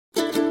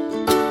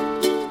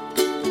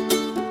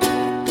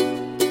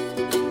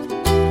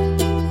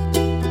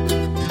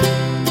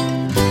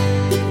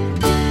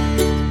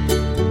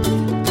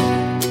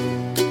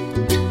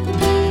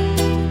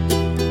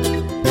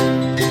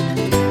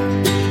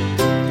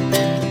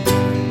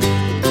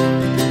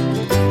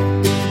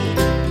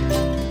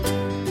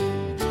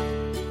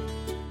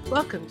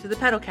the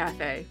Petal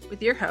Cafe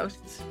with your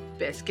hosts,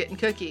 Biscuit and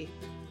Cookie.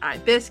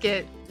 I'm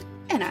Biscuit.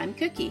 And I'm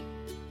Cookie.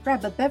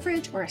 Grab a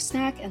beverage or a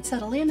snack and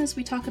settle in as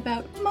we talk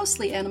about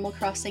mostly Animal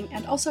Crossing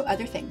and also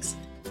other things.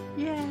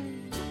 Yay!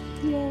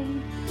 Yay!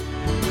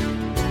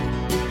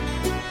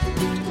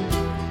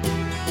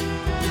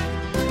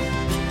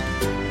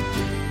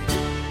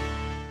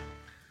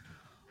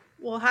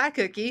 Well, hi,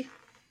 Cookie.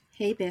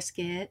 Hey,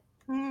 Biscuit.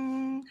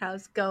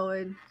 How's it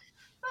going?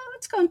 Oh,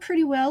 it's going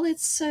pretty well.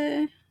 It's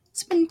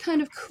been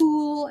kind of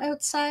cool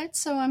outside,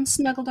 so I'm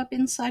snuggled up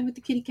inside with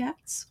the kitty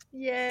cats.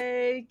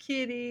 Yay,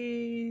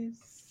 kitties!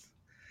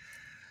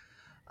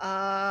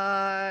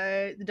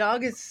 The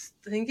dog is,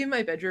 I think, in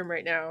my bedroom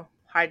right now,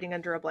 hiding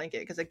under a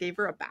blanket because I gave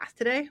her a bath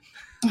today.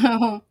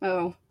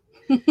 Oh.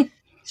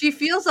 She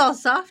feels all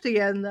soft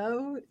again,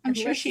 though. I'm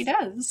sure she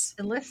does.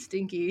 And less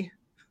stinky.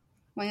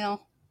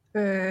 Well,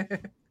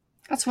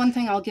 that's one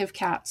thing I'll give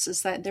cats,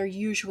 is that they're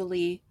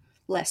usually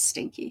less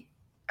stinky.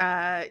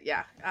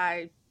 Yeah,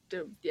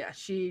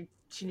 she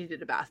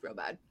needed a bath real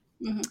bad.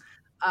 Mm-hmm.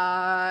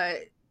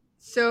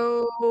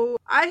 So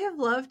I have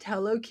loved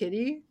Hello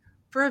Kitty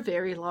for a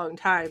very long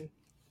time.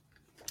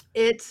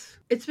 It's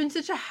been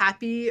such a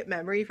happy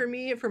memory for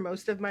me for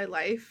most of my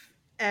life,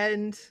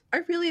 and I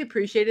really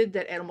appreciated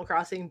that Animal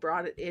Crossing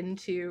brought it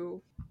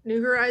into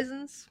New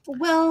Horizons.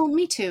 Well,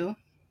 me too.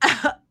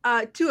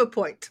 To a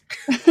point.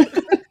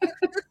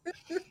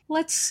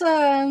 Let's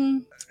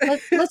say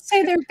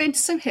there have been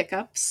some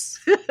hiccups.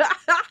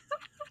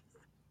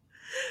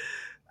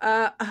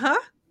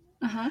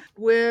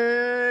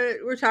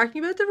 We're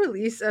talking about the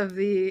release of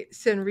the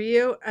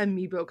Sanrio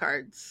amiibo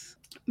cards.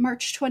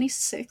 March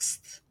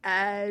 26th.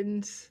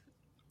 And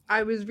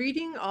I was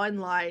reading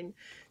online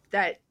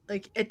that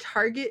at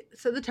Target,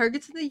 so the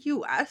Targets in the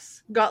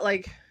US got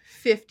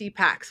 50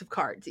 packs of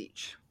cards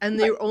each. And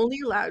they were only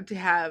allowed to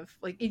have,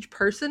 each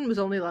person was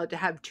only allowed to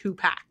have 2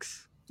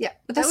 packs. Yeah,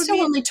 but that's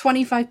still only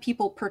 25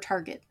 people per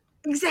Target.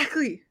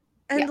 Exactly.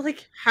 And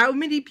how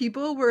many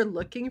people were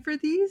looking for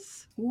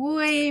these?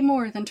 Way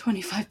more than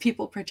 25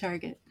 people per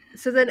Target.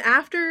 So then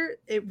after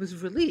it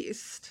was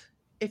released,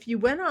 if you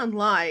went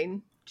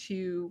online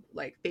to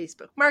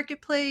Facebook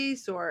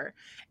Marketplace or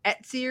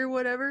Etsy or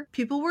whatever,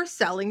 people were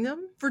selling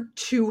them for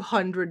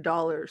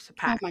 $200 a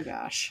pack. Oh my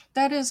gosh.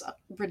 That is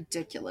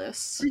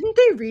ridiculous. Didn't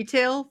they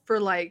retail for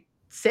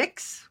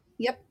 $6?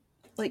 Yep.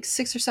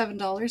 $6 or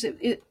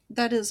 $7.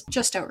 That is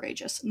just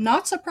outrageous.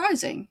 Not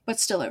surprising, but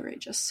still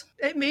outrageous.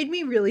 It made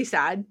me really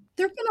sad.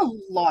 There have been a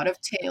lot of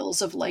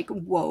tales of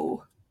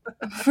woe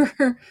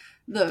for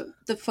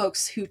the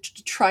folks who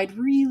tried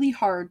really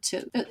hard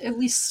to, at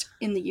least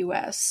in the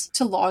US,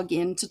 to log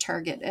in to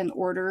Target and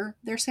order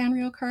their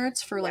Sanrio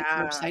cards for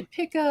curbside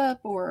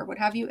pickup or what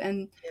have you.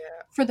 And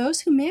for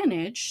those who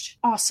managed,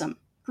 awesome.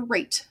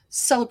 Great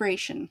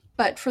celebration.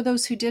 But for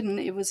those who didn't,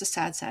 it was a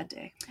sad, sad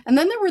day. And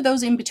then there were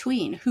those in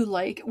between who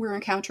were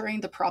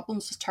encountering the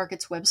problems with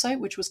Target's website,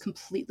 which was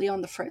completely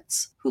on the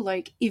fritz, who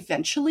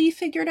eventually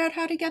figured out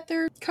how to get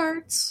their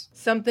cards.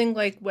 Something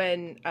like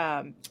when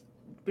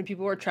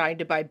people were trying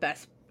to buy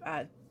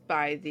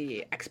buy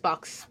the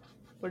Xbox,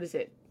 what is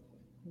it,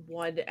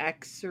 One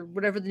X or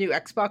whatever the new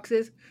Xbox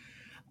is.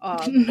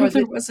 No,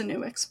 there was a new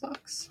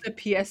Xbox. The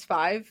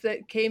PS5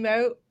 that came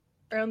out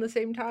around the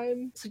same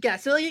time. So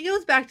it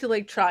goes back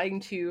to trying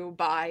to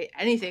buy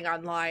anything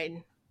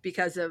online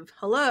because of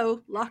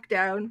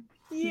lockdown.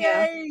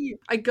 Yay! Yeah.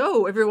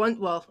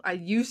 I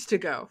used to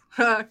go.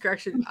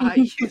 Correction, I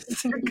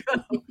used to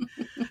go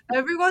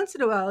every once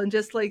in a while and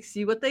just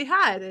see what they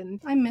had.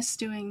 And I miss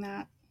doing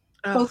that.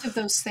 Both of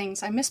those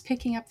things. I miss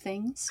picking up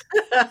things.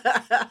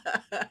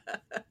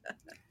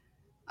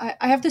 I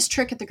have this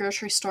trick at the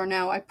grocery store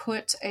now. I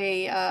put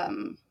a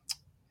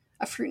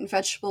fruit and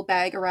vegetable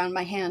bag around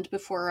my hand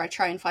before I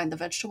try and find the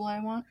vegetable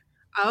I want.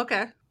 Oh,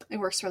 okay. It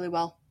works really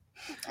well.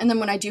 And then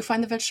when I do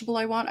find the vegetable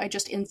I want, I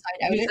just inside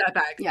out use that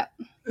bag. Yeah.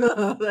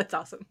 Oh, that's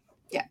awesome.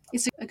 Yeah,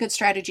 it's a good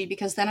strategy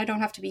because then I don't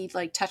have to be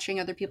touching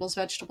other people's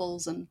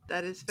vegetables. And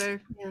that is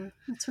fair. Yeah,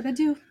 that's what I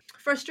do.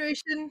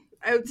 Frustration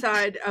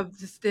outside of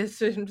the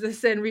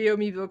Sanrio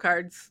amiibo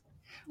cards.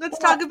 Let's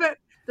talk about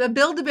the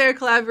Build-A-Bear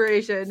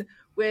collaboration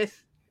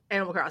with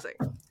Animal Crossing.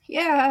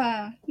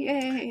 Yeah,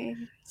 yay.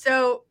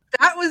 So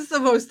that was the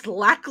most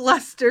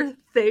lackluster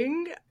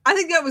thing. I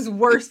think that was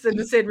worse than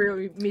the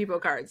Sanrio amiibo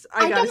cards.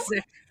 I gotta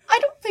say. I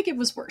don't think it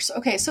was worse.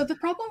 Okay, so the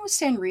problem with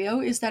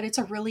Sanrio is that it's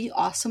a really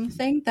awesome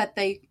thing that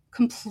they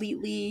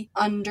completely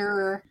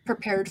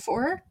under-prepared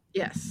for.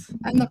 Yes.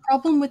 And the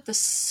problem with the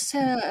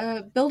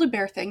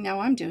Build-A-Bear thing, now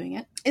I'm doing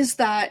it, is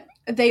that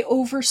they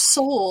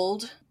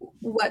oversold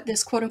what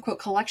this quote-unquote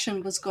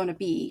collection was going to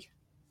be.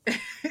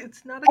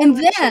 It's not a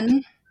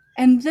collection.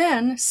 And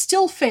then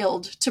still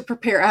failed to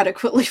prepare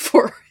adequately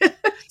for it.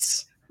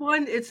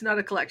 One, it's not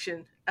a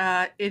collection.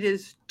 It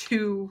is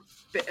two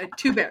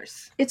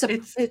bears.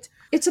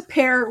 It's a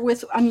pair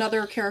with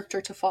another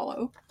character to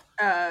follow.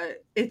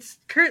 It's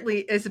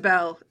currently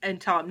Isabelle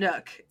and Tom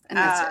Nook, and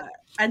that's it.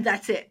 And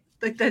that's it.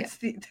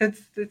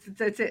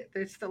 That's it.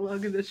 That's the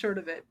long and the short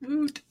of it.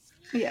 Woot.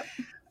 Yeah.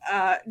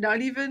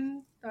 Not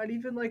even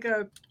like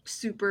a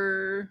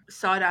super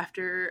sought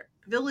after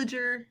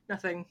villager.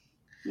 Nothing.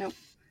 Nope.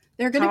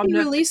 They're going to Tom be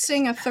Nook.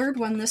 releasing a third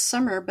one this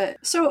summer,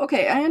 but so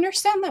okay, I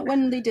understand that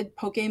when they did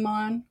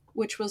Pokemon,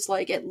 which was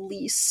like at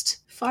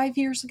least 5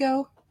 years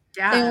ago,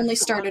 Yeah, they only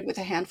started with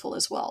a handful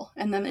as well,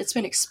 and then it's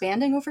been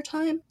expanding over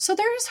time. So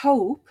there is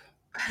hope,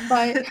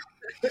 but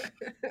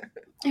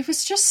it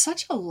was just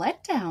such a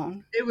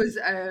letdown. It was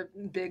a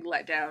big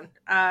letdown.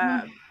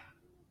 Yeah.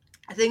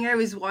 I think I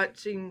was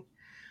watching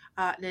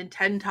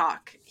Nintendo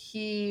Talk.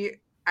 He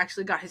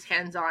actually got his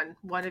hands on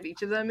one of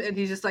each of them, and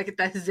he's just like,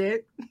 "This is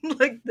it.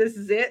 Like, this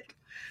is it."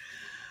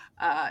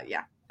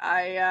 Yeah,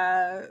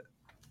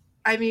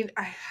 I mean,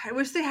 I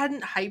wish they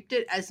hadn't hyped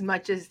it as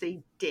much as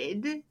they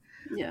did.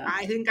 Yeah.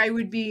 I think I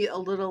would be a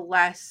little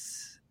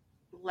less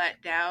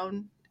let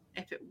down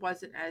if it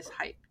wasn't as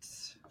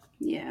hyped.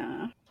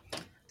 Yeah.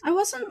 I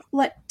wasn't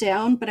let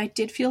down, but I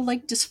did feel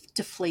like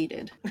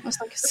deflated. I was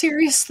like,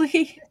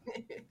 seriously?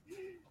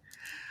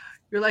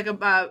 You're like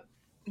about,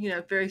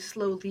 very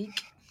slow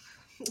leak.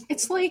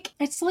 It's like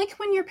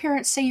when your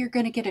parents say you're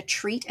going to get a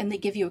treat and they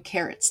give you a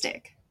carrot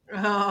stick.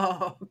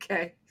 Oh,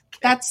 okay.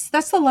 That's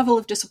the level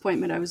of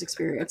disappointment I was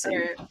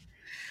experiencing.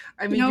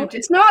 I mean,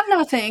 it's not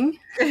nothing,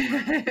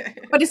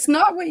 but it's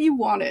not what you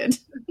wanted.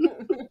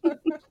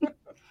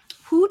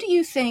 Who do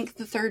you think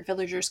the third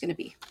villager is going to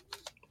be?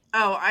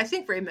 Oh, I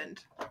think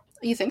Raymond.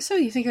 You think so?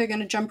 You think they're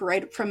going to jump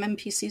right from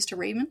NPCs to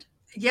Raymond?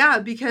 Yeah,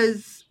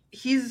 because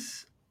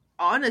he's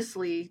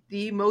honestly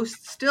the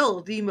most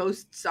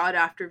sought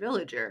after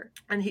villager,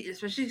 and he,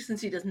 especially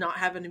since he does not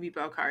have an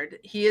amiibo card,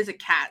 he is a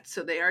cat,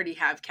 so they already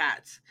have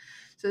cats,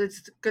 so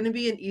it's going to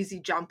be an easy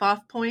jump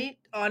off point.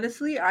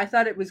 Honestly, I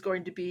thought it was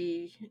going to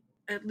be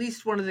at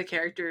least one of the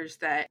characters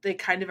that they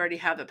kind of already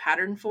have a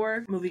pattern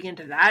for moving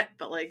into that,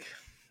 but like,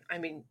 I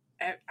mean,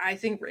 I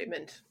think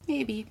Raymond.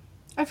 Maybe.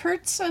 I've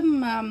heard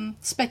some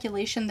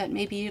speculation that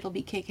maybe it'll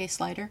be KK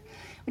Slider,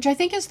 which I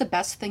think is the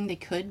best thing they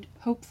could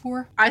hope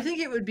for. I think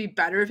it would be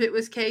better if it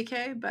was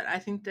KK, but I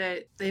think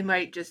that they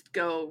might just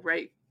go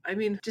right. I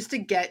mean, just to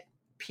get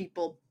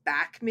people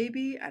back,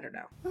 maybe? I don't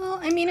know. Well,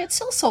 I mean, it's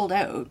still sold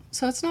out,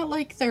 so it's not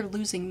like they're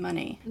losing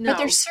money. No. But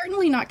they're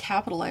certainly not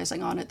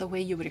capitalizing on it the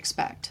way you would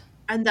expect.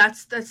 And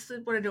that's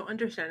what I don't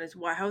understand is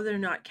how they're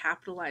not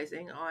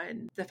capitalizing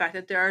on the fact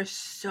that there are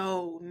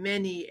so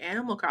many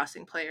Animal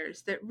Crossing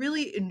players that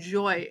really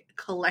enjoy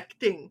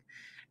collecting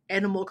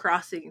Animal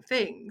Crossing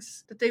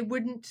things, that they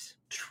wouldn't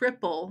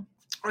triple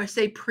or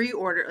say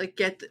pre-order, like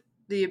get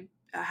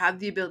have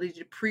the ability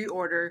to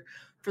pre-order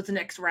for the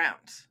next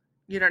round.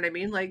 You know what I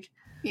mean? Like,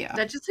 yeah,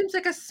 that just seems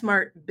like a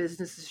smart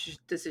business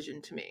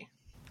decision to me.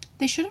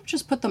 They should have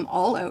just put them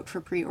all out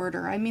for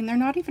pre-order. I mean, they're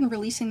not even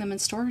releasing them in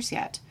stores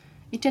yet.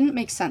 It didn't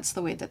make sense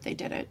the way that they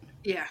did it.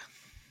 Yeah.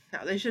 No,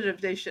 they should have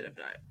done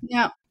it.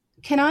 Now,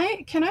 can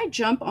I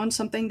jump on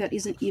something that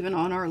isn't even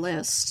on our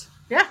list?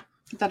 Yeah.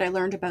 That I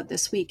learned about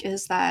this week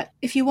is that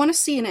if you want to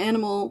see an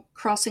Animal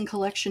Crossing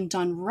collection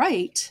done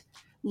right,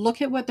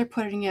 look at what they're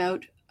putting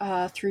out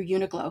through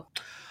Uniqlo.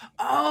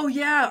 Oh,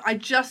 yeah. I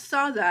just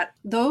saw that.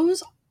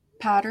 Those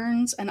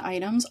patterns and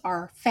items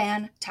are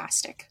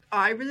fantastic.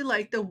 I really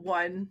like the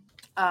one.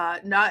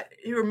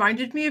 It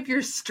reminded me of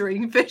your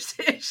stringfish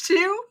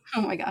issue.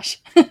 Oh my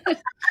gosh.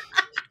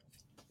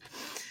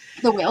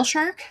 The whale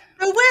shark?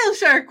 The whale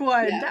shark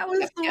one. Yeah, that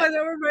was the one that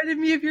reminded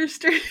me of your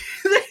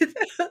stringfish.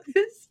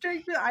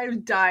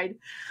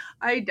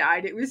 I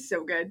died. It was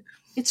so good.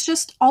 It's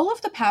just all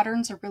of the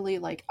patterns are really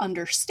like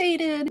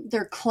understated.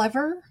 They're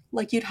clever.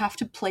 Like you'd have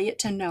to play it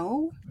to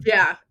know.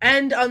 Yeah.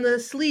 And on the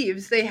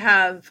sleeves, they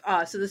have,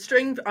 so the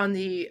string on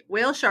the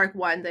whale shark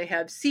one, they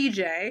have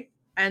CJ.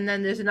 And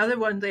then there's another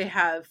one they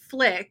have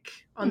Flick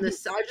on the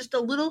side, just a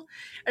little,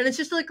 and it's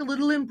just like a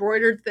little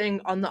embroidered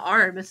thing on the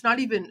arm. It's not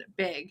even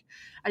big.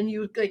 And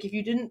you, like, if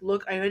you didn't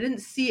look, I didn't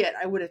see it,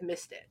 I would have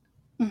missed it.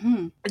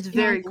 Mm-hmm. It's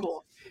very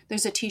cool.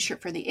 There's a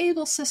t-shirt for the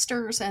Able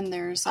sisters, and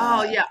there's...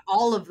 oh, yeah,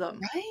 all of them.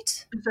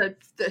 Right?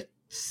 The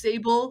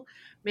Sable,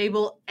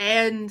 Mabel,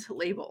 and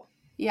Label.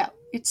 Yeah,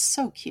 it's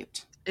so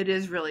cute. It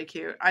is really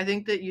cute. I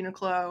think that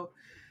Uniqlo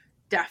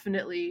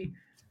definitely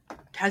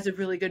has a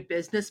really good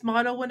business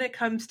model when it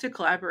comes to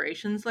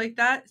collaborations like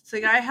that. It's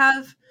like I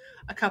have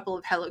a couple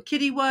of Hello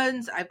Kitty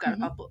ones. I've got a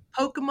couple of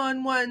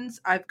Pokemon ones.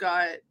 I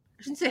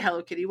shouldn't say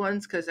Hello Kitty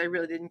ones because I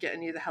really didn't get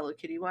any of the Hello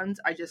Kitty ones.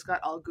 I just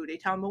got all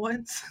Gudetama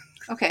ones.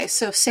 Okay,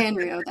 so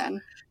Sanrio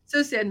then.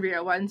 So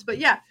Sanrio ones. But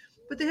yeah,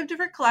 but they have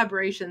different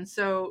collaborations.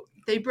 So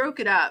they broke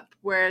it up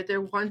where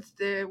one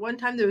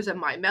time there was a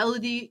My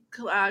Melody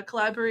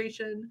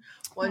collaboration.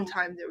 One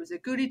time there was a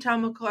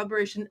Gudetama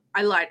collaboration.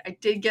 I lied. I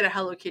did get a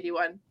Hello Kitty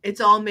one.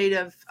 It's all made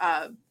of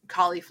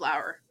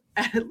cauliflower.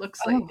 And it looks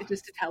like it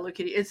just did Hello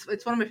Kitty. It's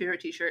one of my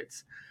favorite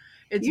t-shirts.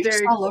 It's You're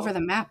very just all cool. over the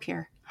map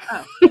here.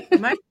 Oh,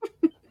 am I?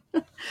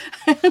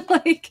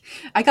 Like,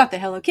 I got the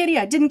Hello Kitty.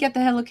 I didn't get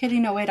the Hello Kitty.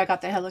 No, wait, I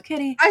got the Hello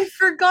Kitty. I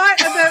forgot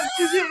about,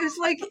 because it's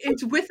like,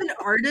 it's with an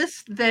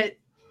artist that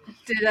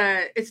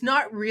did it's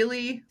not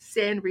really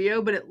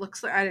Sanrio, but it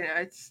looks like, I don't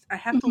know, I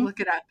have to look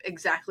it up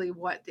exactly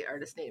what the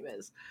artist name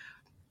is.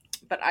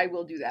 but I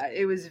will do that.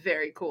 It was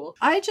very cool.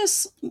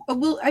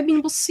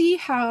 We'll see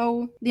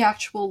how the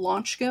actual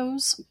launch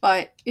goes,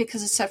 but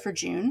because it's set for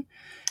June.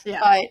 Yeah.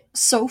 But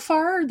so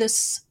far,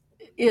 this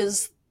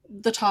is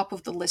the top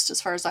of the list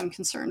as far as I'm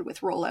concerned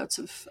with rollouts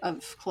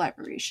of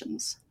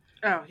collaborations.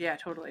 Oh, yeah,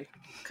 totally.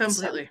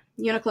 Completely.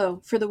 So,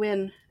 Uniqlo for the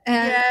win.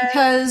 And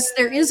because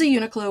there is a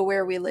Uniqlo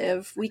where we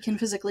live, we can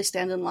physically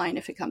stand in line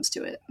if it comes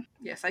to it.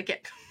 Yes, I can.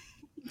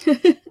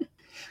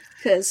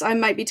 Because I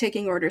might be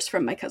taking orders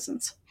from my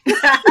cousins.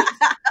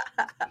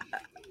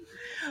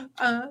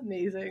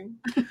 Amazing.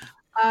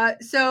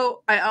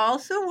 So I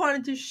also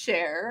wanted to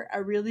share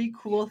a really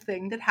cool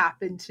thing that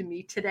happened to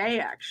me today,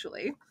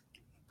 actually.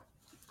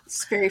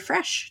 It's very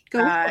fresh. Go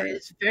for it.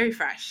 It's very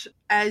fresh.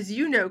 As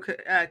you know,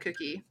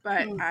 Cookie,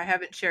 but I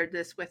haven't shared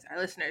this with our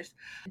listeners.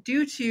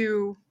 Due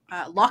to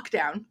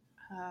lockdown,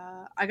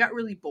 I got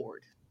really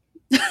bored.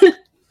 So,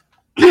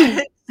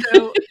 I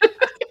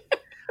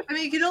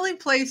mean, you can only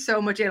play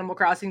so much Animal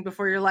Crossing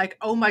before you're like,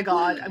 oh my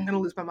god, I'm going to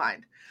lose my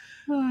mind.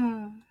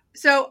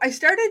 So I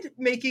started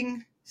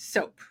making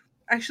soap.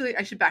 Actually,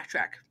 I should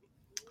backtrack.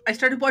 I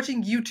started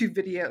watching YouTube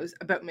videos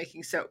about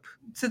making soap.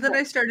 So then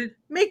I started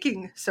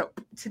making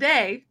soap.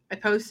 Today, I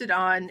posted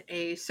on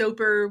a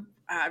soaper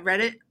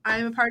Reddit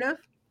I'm a part of.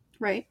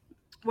 Right.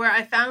 Where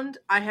I found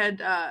I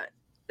had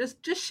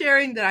just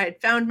sharing that I had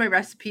found my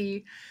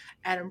recipe,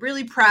 and I'm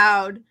really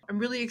proud. I'm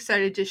really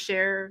excited to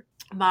share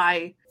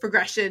my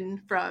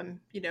progression from,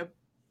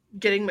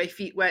 getting my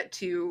feet wet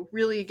to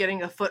really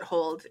getting a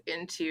foothold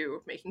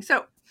into making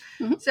soap.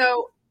 Mm-hmm.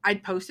 So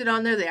I'd posted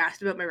on there. They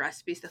asked about my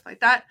recipe, stuff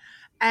like that.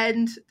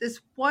 And this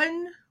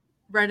one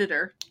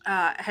Redditor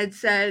had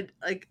said,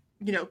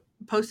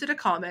 posted a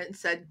comment and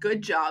said,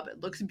 good job.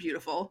 It looks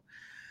beautiful.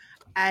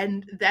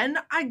 And then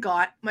I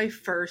got my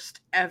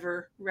first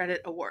ever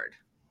Reddit award.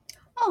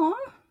 Aww.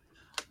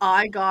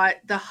 I got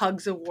the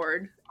Hugs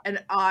Award,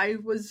 and I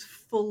was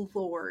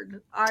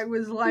floored. I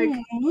was like,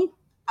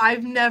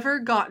 I've never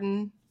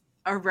gotten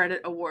a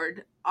Reddit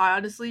award. I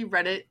honestly,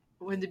 Reddit,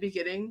 in the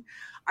beginning,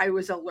 I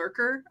was a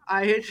lurker.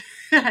 I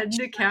had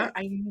an account.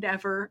 I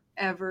never,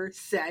 ever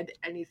said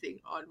anything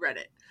on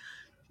Reddit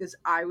because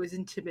I was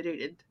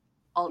intimidated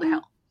all to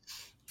hell.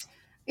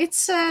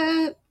 It's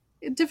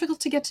difficult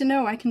to get to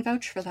know. I can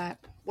vouch for that.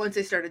 Once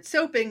I started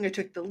soaping, I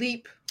took the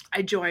leap.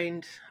 I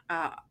joined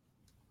a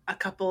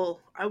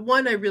couple.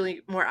 One, I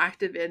really more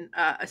active in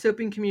a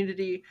soaping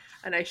community,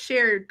 and I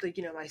shared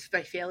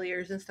my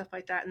failures and stuff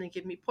like that, and they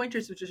give me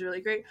pointers, which was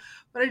really great.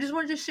 But I just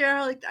wanted to share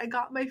how I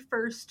got my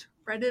first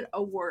Reddit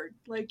award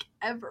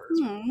ever.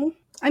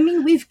 I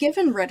mean, we've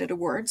given Reddit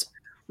awards.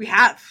 We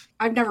have.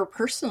 I've never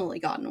personally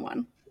gotten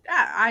one.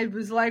 Yeah, I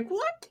was like,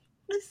 what?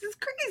 This is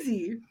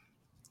crazy.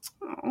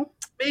 Oh,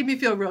 made me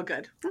feel real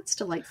good. That's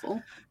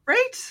delightful.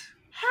 Right?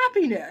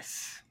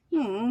 Happiness.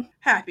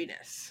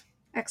 Happiness.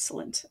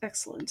 Excellent.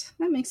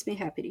 That makes me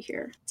happy to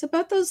hear. It's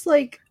about those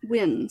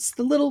wins,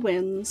 the little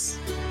wins.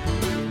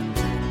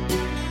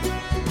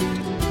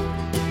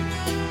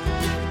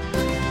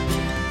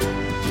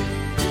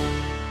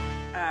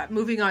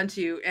 Moving on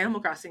to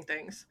Animal Crossing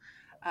things.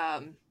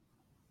 I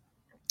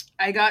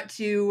got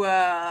to,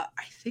 I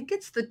think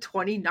it's the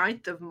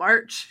 29th of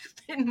March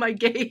in my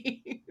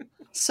game.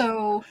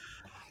 So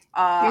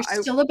you're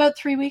still about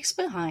 3 weeks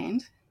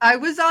behind. I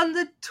was on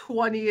the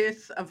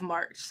 20th of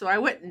March, so I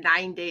went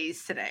 9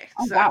 days today.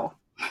 Oh, wow.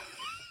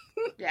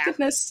 Yeah.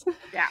 Goodness.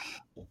 Yeah.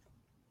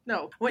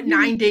 No, went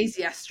 9 days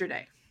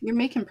yesterday. You're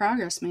making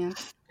progress, man.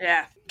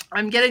 Yeah,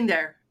 I'm getting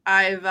there.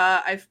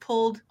 I've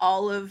pulled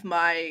all of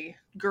my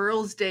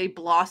Girls' Day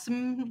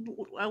blossom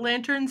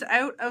lanterns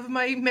out of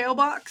my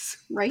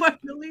mailbox. Right.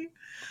 Finally.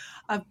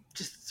 I've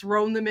just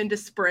thrown them into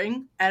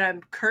spring, and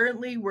I'm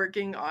currently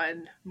working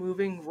on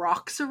moving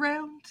rocks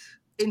around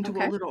into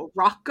a little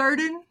rock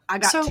garden. I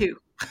got 2.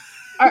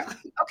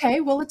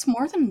 Okay, well, it's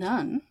more than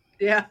done.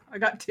 Yeah, I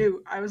got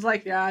 2. I was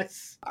like,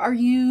 yes. Are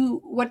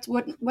you,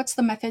 what's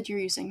the method you're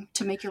using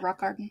to make your rock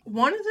garden?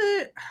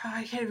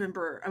 I can't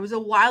remember. It was a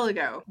while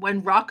ago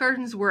when rock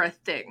gardens were a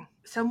thing.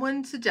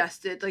 Someone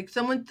suggested,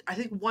 I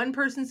think one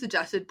person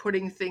suggested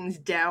putting things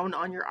down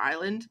on your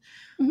island.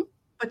 Mm-hmm.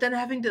 But then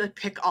having to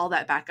pick all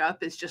that back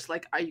up is just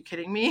like, are you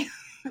kidding me?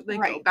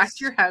 Right. Go back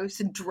to your house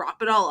and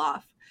drop it all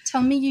off.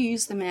 Tell me you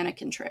used the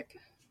mannequin trick.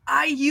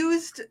 I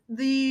used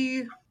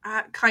the,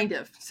 kind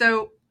of.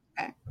 So,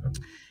 okay.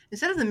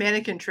 Instead of the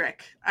mannequin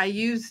trick, I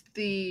used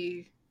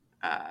the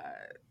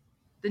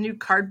new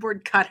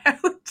cardboard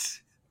cutout.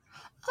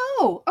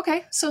 Oh,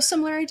 okay. So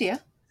similar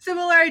idea.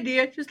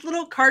 Just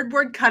little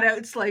cardboard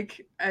cutouts,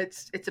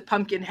 it's a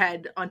pumpkin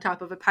head on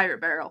top of a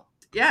pirate barrel.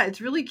 Yeah,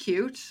 it's really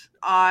cute.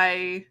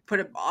 I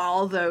put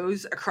all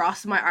those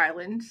across my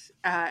island.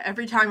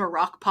 Every time a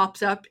rock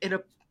pops up in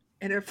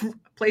a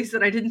place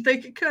that I didn't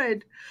think it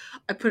could,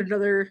 I put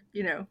another,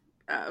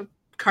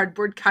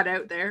 cardboard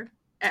cutout there,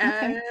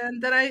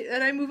 and then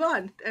I move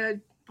on.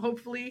 And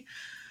hopefully,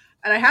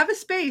 and I have a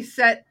space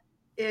set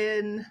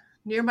in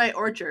near my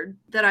orchard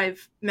that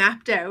I've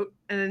mapped out,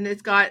 and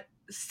it's got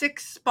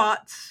 6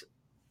 spots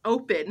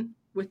open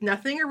with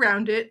nothing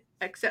around it.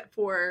 except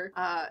for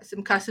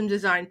some custom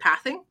design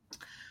pathing,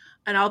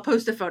 and I'll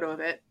post a photo of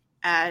it.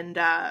 And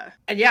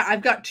yeah,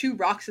 I've got 2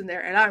 rocks in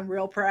there, and I'm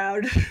real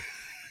proud.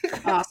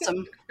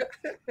 Awesome.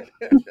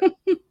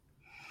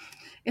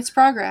 It's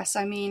progress.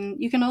 I mean,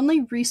 you can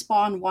only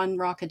respawn 1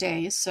 rock a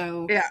day,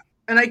 so yeah.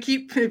 And I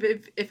keep,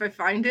 if I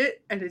find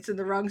it and it's in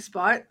the wrong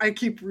spot, I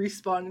keep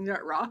respawning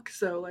that rock.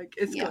 So like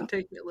it's going to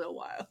take me a little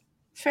while.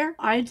 Fair.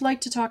 I'd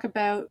like to talk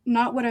about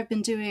not what I've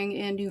been doing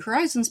in New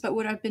Horizons, but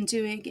what I've been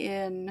doing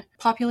in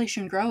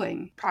population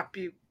growing.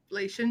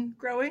 Population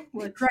growing?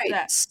 What's right.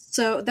 that?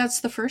 So that's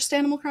the first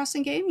Animal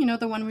Crossing game, you know,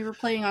 the one we were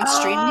playing on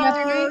stream the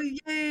other day.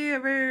 Oh, yeah,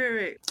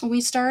 right.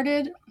 We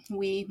started,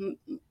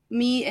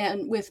 me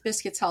and with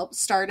Biscuit's help,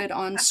 started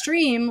on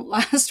stream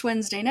last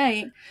Wednesday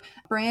night,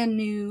 brand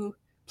new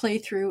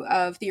playthrough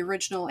of the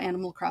original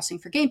Animal Crossing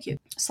for GameCube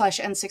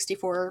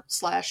 /N64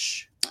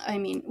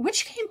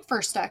 which came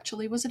first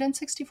actually? Was it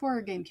N64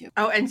 or GameCube?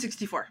 Oh,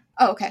 N64.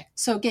 Oh, okay.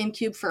 So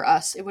GameCube for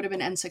us, it would have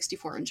been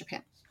N64 in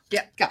Japan.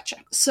 Yeah. Gotcha.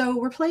 So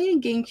we're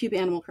playing GameCube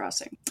Animal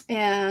Crossing,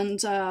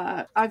 and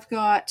I've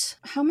got,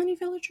 how many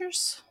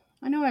villagers?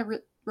 I know I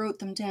wrote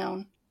them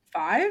down.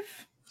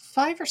 5?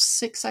 5 or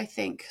 6, I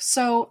think.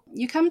 So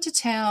you come to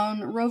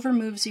town, Rover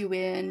moves you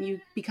in,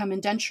 you become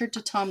indentured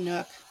to Tom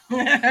Nook.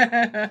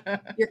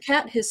 Your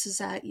cat hisses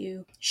at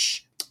you.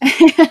 Shh.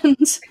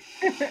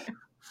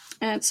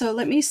 And so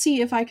let me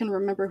see if I can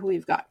remember who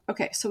we've got.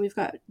 Okay, so we've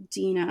got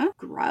Dina,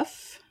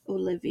 Gruff,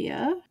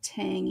 Olivia,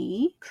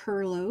 Tangy,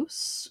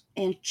 Kurlos,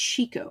 and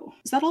Chico.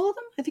 Is that all of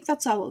them? I think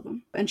that's all of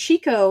them. And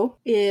Chico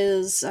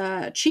is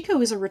a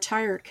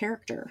retired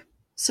character.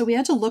 So we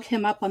had to look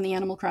him up on the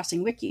Animal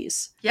Crossing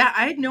wikis. Yeah,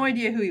 I had no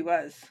idea who he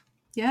was.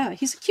 Yeah,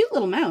 he's a cute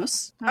little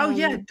mouse. Oh,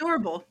 yeah,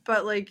 adorable.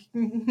 But, like,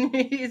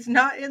 he's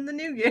not in the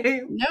new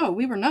game. No,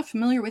 we were not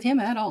familiar with him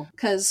at all.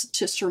 Because,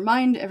 just to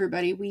remind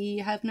everybody, we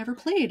have never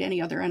played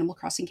any other Animal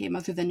Crossing game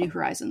other than New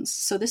Horizons.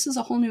 So this is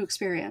a whole new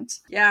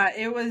experience. Yeah,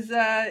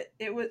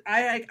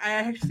 I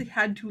actually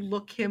had to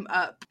look him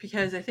up,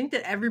 because I think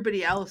that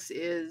everybody else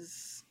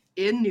is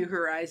in New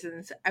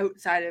Horizons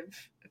outside of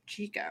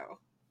Chico.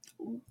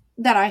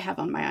 That I have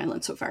on my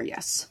island so far,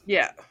 yes.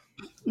 Yeah.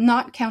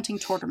 Not counting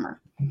Tortimer.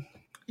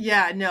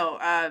 Yeah, no.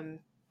 I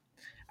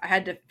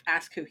had to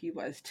ask who he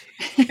was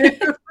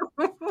too.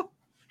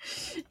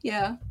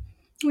 Yeah,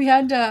 we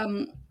had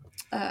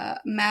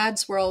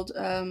Mad's World,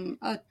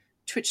 a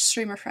Twitch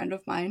streamer friend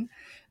of mine,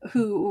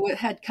 who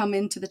had come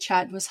into the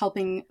chat and was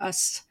helping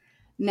us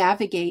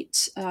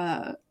navigate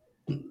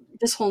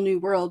this whole new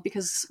world,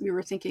 because we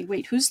were thinking,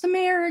 wait, who's the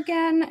mayor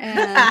again?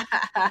 And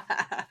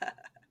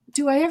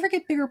do I ever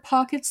get bigger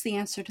pockets? The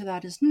answer to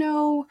that is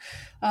no.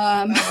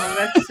 Oh,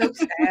 that's so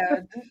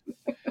sad.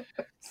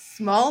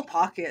 Small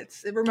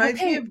pockets. It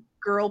reminds me of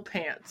girl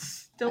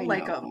pants. Don't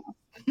like them.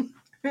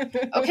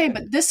 Okay,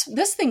 but this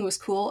thing was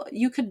cool.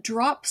 You could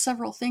drop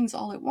several things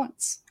all at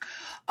once.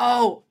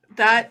 Oh,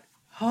 that.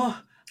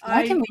 Oh,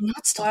 why can we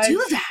not still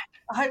do that?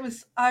 I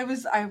was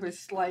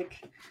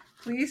like,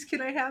 please,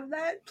 can I have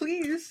that?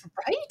 Please,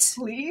 right?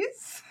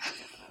 Please.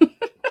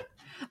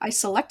 I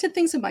selected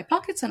things in my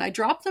pockets and I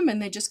dropped them, and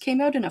they just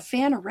came out in a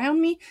fan around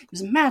me. It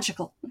was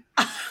magical.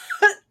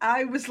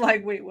 I was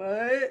like, wait,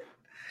 what?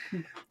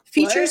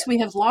 Features we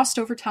have lost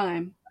over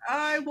time.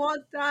 I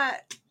want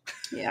that.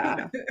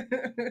 Yeah.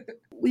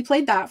 We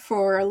played that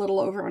for a little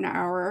over an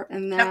hour,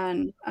 and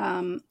then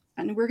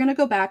and we're going to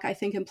go back, I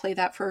think, and play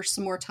that for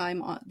some more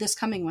time on this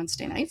coming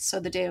Wednesday night, so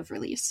the day of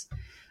release.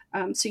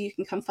 So you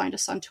can come find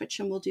us on Twitch,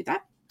 and we'll do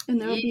that. And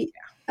there'll be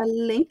a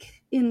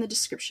link in the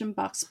description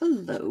box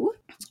below.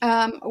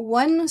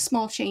 One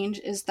small change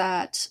is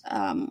that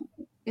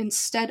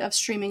instead of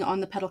streaming on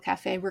the Petal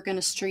Cafe, we're going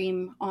to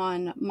stream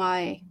on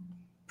my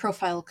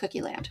profile,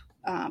 Cookie Land,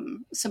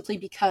 simply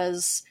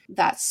because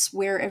that's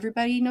where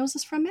everybody knows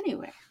us from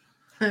anyway.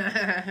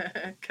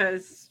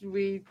 Because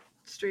we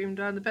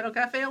streamed on the Petal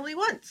Cafe only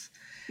once.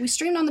 We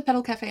streamed on the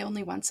Petal Cafe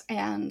only once,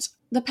 and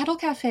the Petal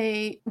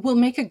Cafe will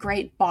make a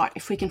great bot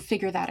if we can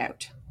figure that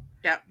out.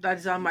 Yeah, that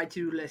is on my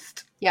to-do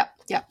list. Yep.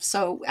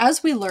 So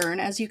as we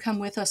learn, as you come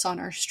with us on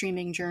our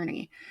streaming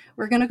journey,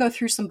 we're going to go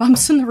through some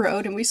bumps in the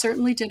road, and we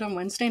certainly did on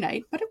Wednesday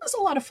night, but it was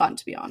a lot of fun,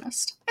 to be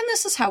honest. And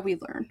this is how we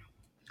learn.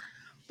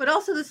 But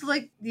also, this is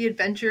like the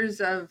adventures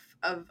of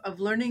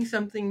learning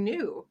something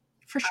new.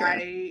 For sure.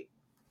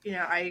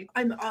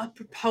 I'm a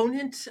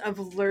proponent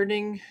of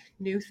learning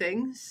new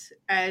things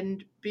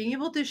and being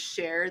able to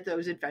share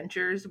those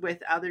adventures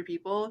with other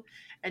people,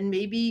 and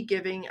maybe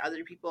giving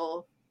other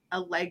people a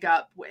leg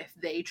up if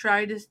they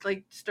try to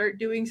like start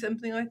doing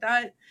something like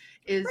that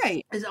is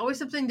always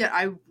something that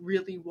I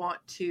really want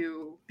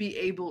to be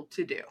able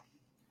to do.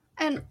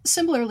 And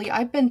similarly,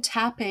 I've been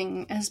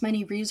tapping as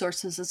many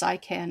resources as I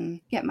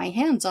can get my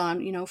hands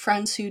on,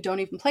 friends who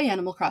don't even play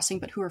Animal Crossing,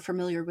 but who are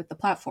familiar with the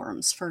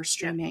platforms for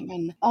streaming,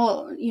 and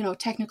all,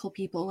 technical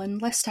people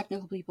and less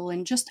technical people,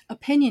 and just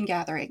opinion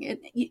gathering.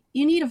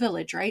 You need a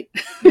village, right?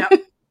 Yep.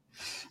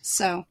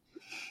 So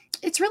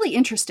It's really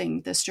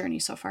interesting, this journey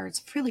so far.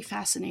 It's really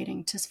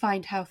fascinating to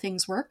find how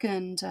things work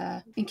and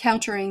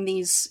encountering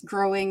these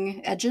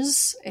growing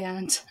edges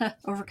and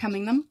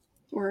overcoming them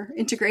or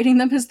integrating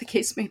them, as the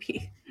case may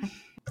be.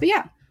 But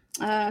yeah,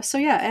 so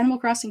yeah, Animal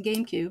Crossing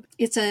GameCube.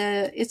 It's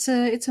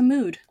a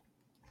mood.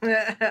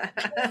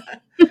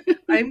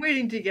 I'm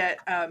waiting to get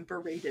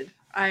berated.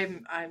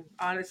 I'm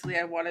honestly,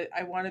 I want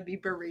to be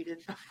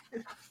berated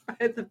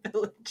by the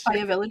villager. By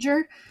a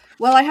villager.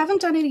 Well, I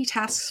haven't done any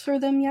tasks for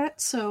them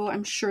yet, so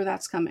I'm sure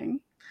that's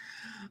coming.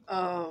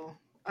 Oh,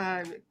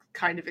 I'm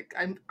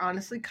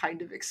honestly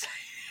kind of excited.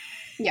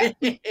 Yeah.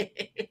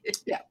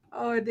 Yeah.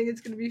 Oh, I think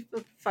it's gonna be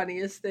the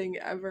funniest thing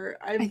ever.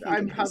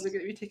 I'm probably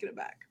gonna be taken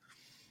aback.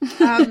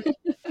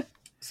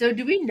 So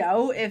do we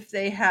know if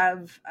they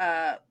have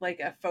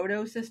like a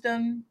photo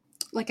system?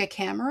 Like a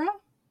camera?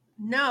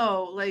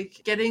 No,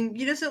 like getting,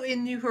 so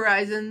in New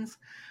Horizons,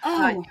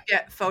 you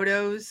get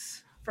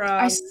photos from.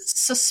 I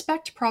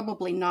suspect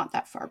probably not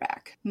that far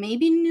back.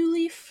 Maybe New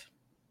Leaf,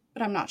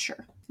 but I'm not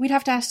sure. We'd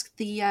have to ask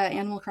the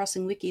Animal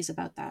Crossing wikis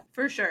about that.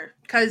 For sure,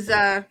 because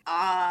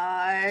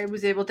I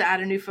was able to add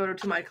a new photo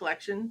to my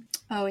collection.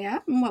 Oh yeah?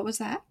 And what was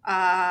that?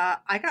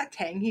 I got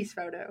Tangy's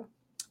photo.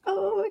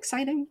 Oh,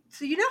 exciting.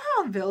 So you know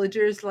how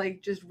villagers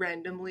like just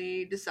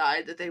randomly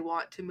decide that they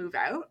want to move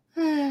out?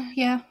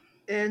 Yeah.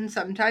 And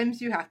sometimes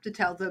you have to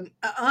tell them,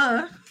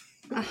 Uh-huh.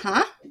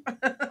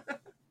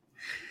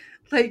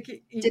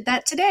 Like, did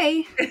that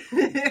today.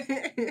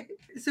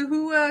 So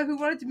who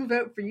wanted to move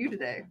out for you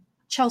today?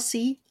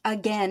 Chelsea,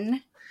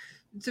 again.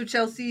 So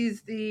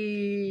Chelsea's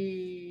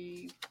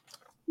the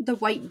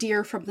white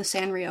deer from the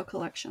Sanrio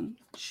collection.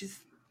 She's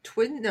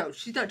twin. No,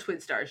 she's not Twin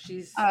Star.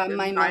 She's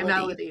My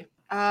Melody.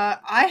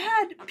 I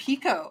had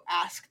Pico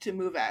ask to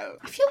move out.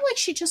 I feel like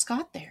she just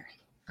got there.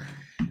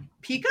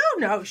 Pico?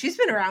 No, she's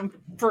been around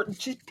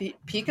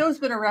Pico's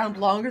been around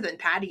longer than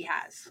Patty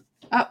has.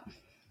 Oh,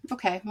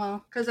 okay.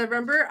 Well, because I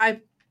remember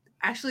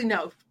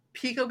no,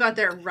 Pico got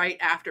there right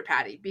after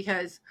Patty,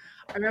 because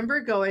I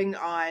remember going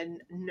on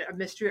a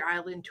Mystery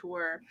Island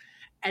tour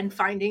and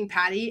finding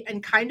Patty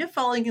and kind of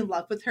falling in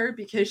love with her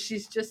because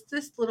she's just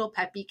this little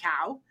peppy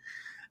cow.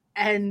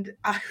 And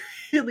I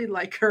really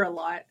like her a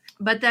lot.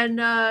 But then,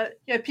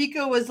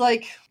 Pico was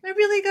like, I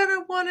really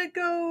gonna want to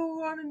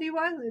go on a new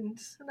island.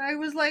 And I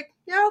was like,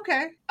 yeah,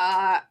 okay.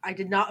 I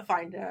did not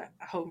find a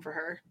home for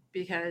her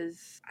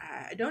because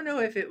I don't know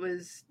if it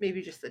was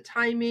maybe just the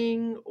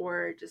timing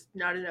or just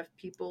not enough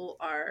people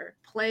are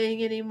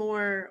playing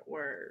anymore,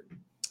 or...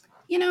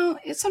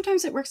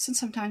 sometimes it works and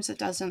sometimes it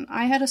doesn't.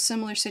 I had a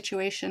similar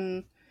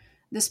situation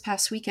this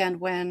past weekend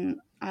when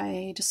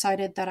I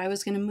decided that I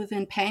was going to move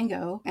in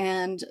Pango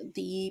and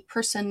the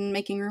person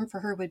making room for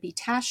her would be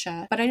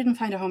Tasha, but I didn't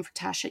find a home for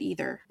Tasha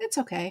either. It's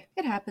okay.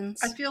 It happens.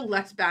 I feel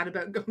less bad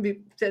about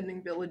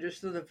sending villagers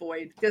to the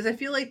void because I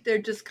feel like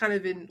they're just kind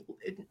of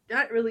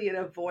not really in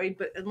a void,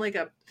 but in like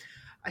a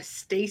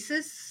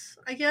stasis,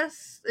 I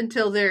guess,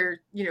 until they're,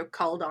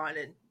 called on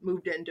and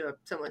moved into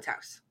someone's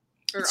house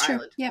or it's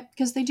island. True. Yeah,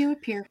 because they do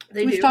appear.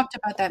 We've talked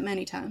about that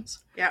many times.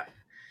 Yeah.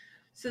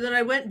 So then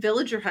I went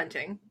villager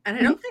hunting, and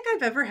I don't think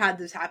I've ever had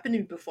this happen to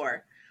me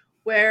before,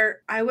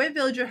 where I went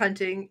villager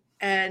hunting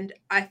and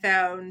I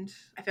found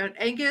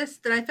Angus,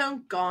 then I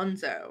found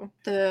Gonzo.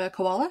 The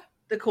koala?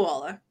 The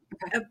koala.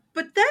 Okay.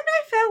 But then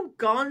I found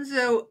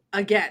Gonzo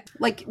again.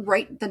 Like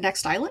right the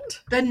next island?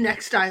 The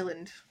next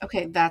island.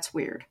 Okay, that's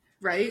weird.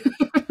 Right?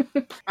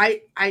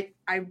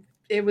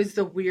 It was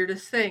the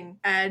weirdest thing.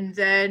 And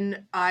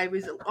then I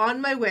was on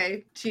my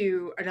way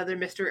to another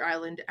mystery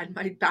island and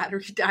my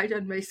battery died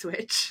on my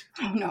Switch.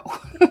 Oh no.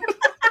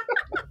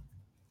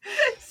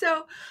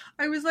 So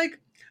I was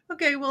like,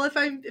 okay, well if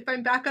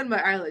I'm back on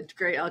my island,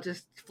 great, I'll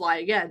just fly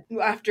again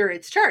after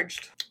it's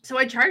charged. So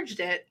I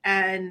charged it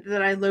and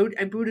then I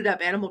booted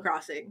up Animal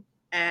Crossing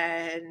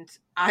and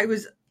I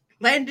was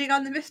landing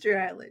on the mystery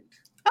island.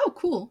 Oh,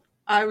 cool.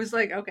 I was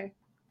like, okay,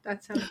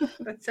 that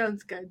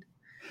sounds good.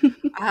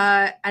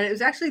 And it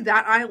was actually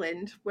that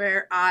island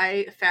where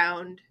I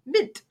found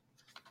Mint.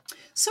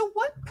 So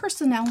what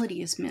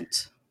personality is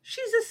Mint?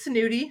 She's a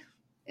snooty.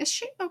 Is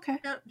she? Okay.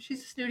 Yeah,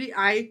 she's a snooty.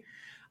 I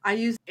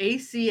use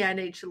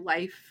ACNH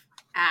Life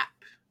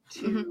app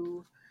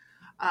to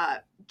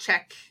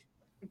check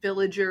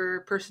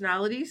villager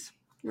personalities.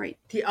 Right.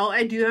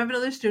 I do have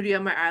another snooty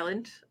on my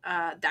island.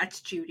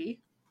 That's Judy.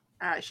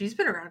 She's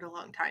been around a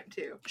long time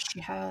too. She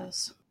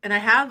has. And I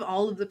have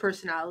all of the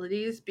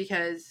personalities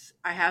because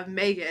I have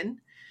Megan.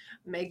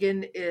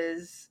 Megan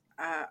is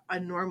a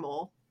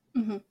normal,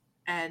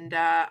 and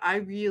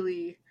I'm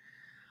really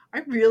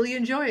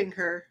enjoying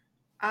her.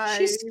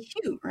 She's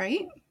cute,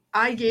 right?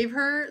 I gave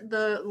her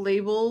the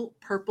label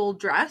purple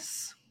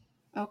dress.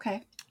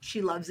 Okay.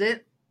 She loves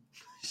it.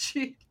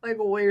 She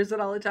wears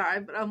it all the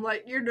time, but I'm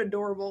like, you're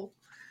adorable.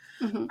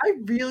 I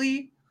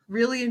really,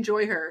 really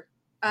enjoy her.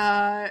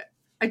 I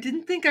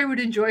didn't think I would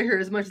enjoy her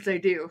as much as I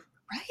do.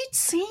 Right?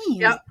 Same.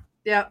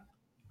 Yep.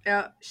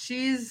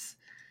 She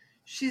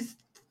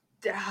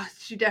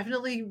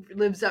definitely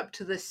lives up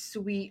to the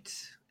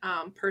sweet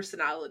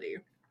personality.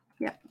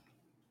 Yeah.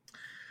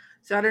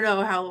 So I don't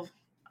know how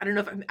I don't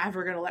know if I'm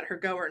ever going to let her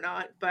go or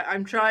not, but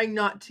I'm trying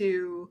not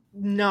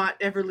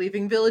ever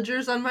leaving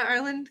villagers on my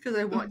island because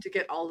I want to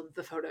get all of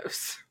the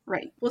photos.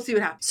 Right. We'll see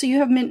what happens. So you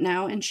have Mint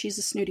now, and she's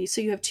a snooty.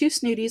 So you have 2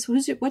 snooties.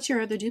 What's your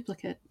other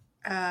duplicate?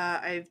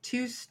 I have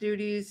 2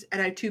 snooties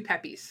and I have 2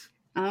 peppies.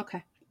 Oh,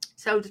 okay.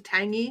 So it's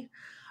Tangy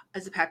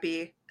as a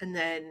peppy, and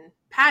then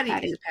Patty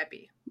is a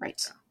peppy. Right.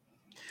 So.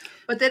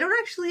 But they don't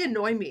actually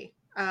annoy me.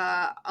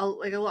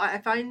 I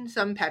find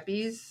some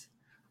peppies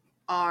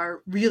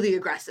are really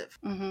aggressive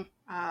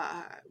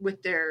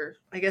with their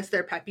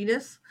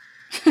peppiness.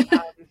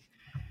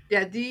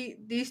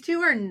 These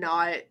 2 are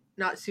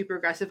not super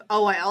aggressive.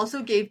 Oh, I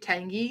also gave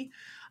Tangy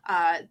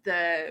it's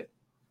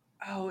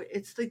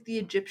like the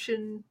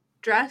Egyptian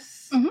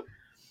dress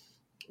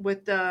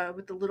with the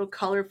little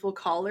colorful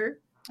collar.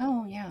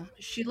 Oh yeah,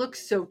 she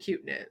looks so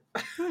cute in it.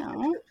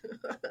 Oh.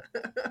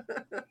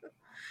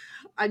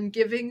 I'm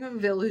giving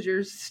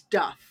villagers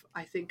stuff.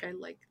 I think I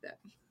like them.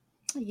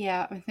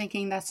 Yeah, I'm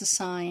thinking that's a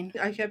sign.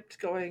 I kept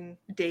going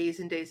days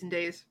and days and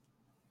days.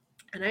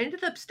 And I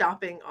ended up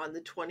stopping on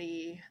the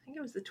 28th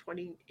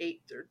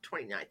or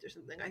 29th or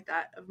something like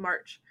that of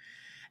March.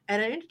 And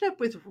I ended up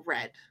with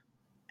Red.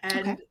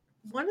 And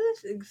one of the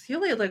things, he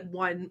only had like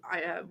one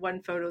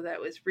photo that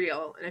was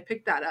real, and I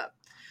picked that up.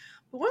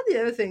 But one of the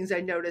other things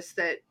I noticed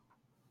that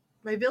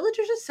my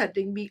villagers are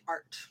sending me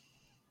art.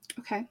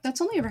 Okay,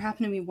 that's only ever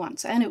happened to me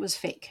once, and it was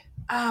fake.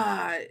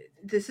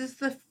 This is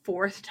the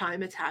 4th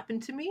time it's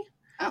happened to me.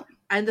 Oh.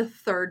 And the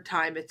 3rd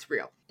time it's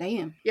real.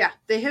 Damn. Yeah,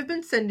 they have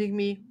been sending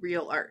me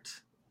real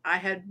art. I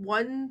had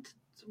one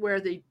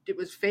where it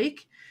was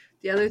fake.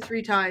 The other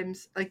 3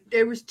 times, like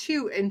there was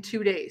 2 in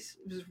 2 days.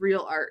 It was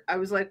real art. I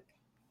was like,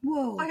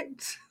 whoa.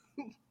 What?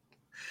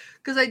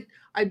 Because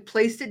I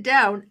placed it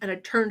down and I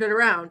turned it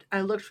around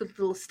and I looked for the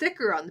little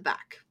sticker on the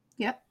back.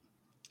 Yep.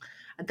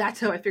 And that's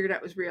how I figured out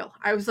it was real.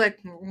 I was like,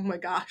 oh my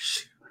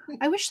gosh.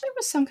 I wish there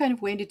was some kind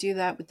of way to do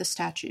that with the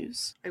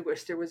statues. I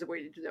wish there was a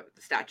way to do that with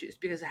the statues,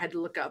 because I had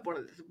to look up one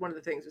of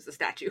the things was the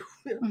statue.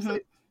 It was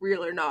like,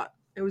 real or not.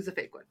 It was a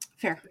fake one.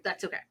 Fair. But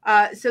that's okay.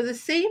 So the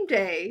same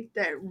day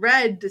that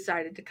Red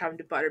decided to come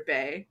to Butter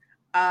Bay,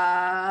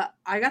 I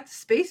got the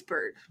Space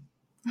Bird.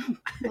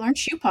 Well,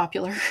 aren't you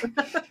popular?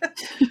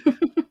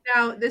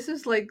 Now, this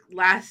was like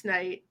last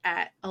night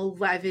at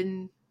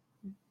 11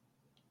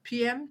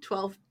 p.m.,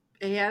 12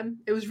 a.m.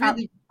 It was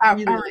really our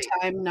late.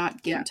 Time,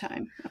 not game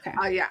time. Okay.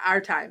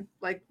 Our time,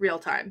 like real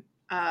time.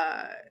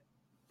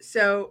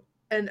 So,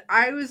 and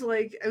I was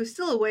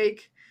still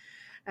awake.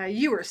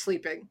 You were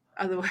sleeping.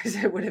 Otherwise,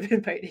 I would have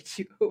invited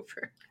you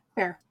over.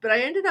 Fair. But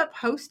I ended up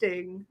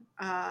hosting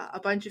a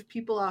bunch of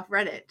people off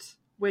Reddit,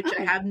 which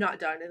I have not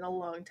done in a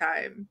long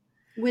time.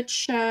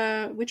 Which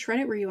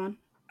Reddit were you on?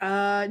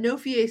 No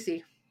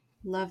Fiac.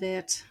 Love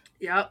it.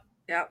 Yep.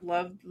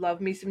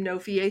 Love me some No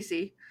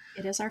Fiac.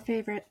 It is our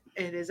favorite.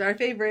 It is our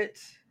favorite.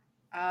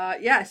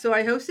 So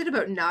I hosted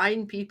about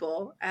 9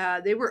 people.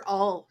 They were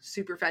all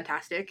super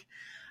fantastic.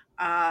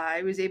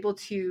 I was able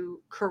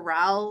to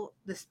corral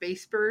the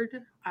Space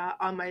Bird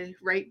on my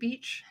right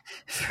beach.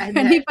 For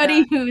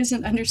anybody who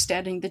isn't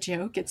understanding the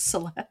joke, it's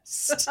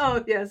Celeste.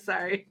 Oh, yeah,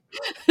 sorry.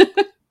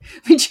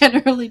 We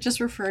generally just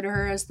refer to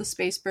her as the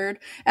Space Bird,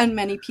 and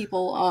many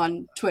people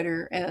on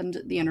Twitter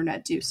and the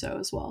internet do so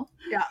as well.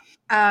 Yeah.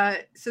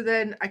 So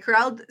then I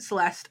corralled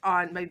Celeste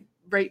on my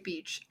right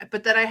beach,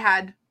 but then I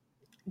had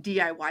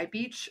DIY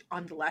beach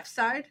on the left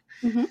side.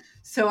 Mm-hmm.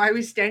 So I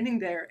was standing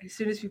there as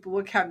soon as people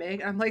would come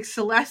in. I'm like,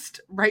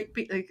 Celeste, right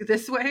like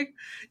this way,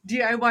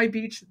 DIY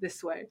beach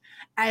this way.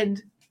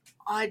 And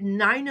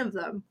 9 of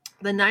them,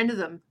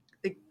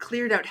 they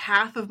cleared out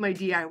half of my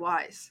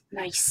DIYs.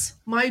 Nice.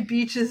 My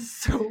beach is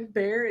so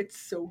bare. It's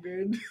so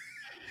good.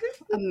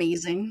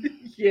 Amazing.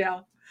 Yeah.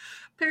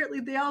 Apparently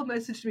they all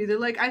messaged me. They're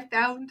like, I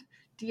found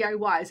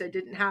DIYs I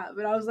didn't have.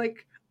 And I was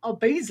like,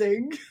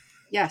 amazing.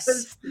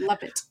 Yes.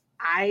 Love it.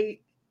 I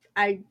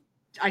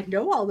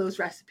know all those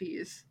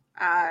recipes.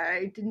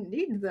 I didn't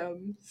need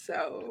them,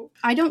 so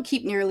I don't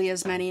keep nearly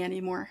as many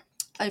anymore.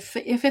 If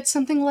it's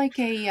something like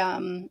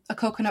a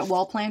coconut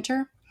wall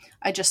planter,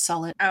 I just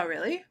sell it. Oh,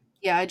 really?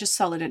 Yeah, I just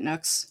sell it at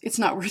Nooks. It's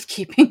not worth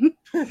keeping.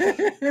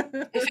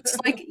 If it's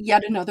like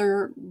yet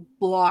another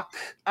block,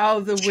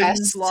 the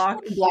chest,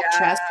 block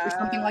chest or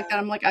something like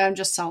that, I'm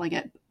just selling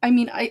it. I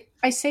mean,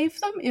 I save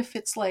them if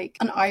it's like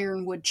an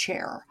ironwood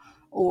chair,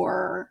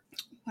 or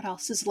what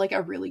else is like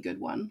a really good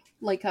one,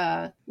 like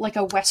a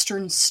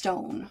Western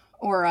stone,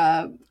 or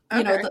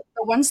you know,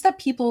 the ones that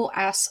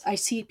I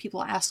see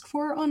people ask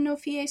for on No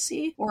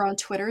Fiac or on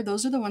Twitter.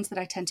 Those are the ones that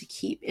I tend to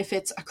keep. If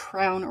it's a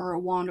crown or a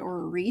wand or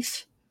a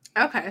wreath,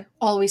 okay,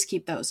 always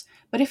keep those.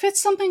 But if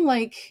it's something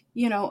like,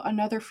 you know,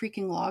 another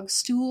freaking log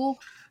stool,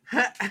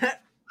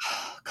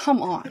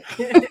 come on.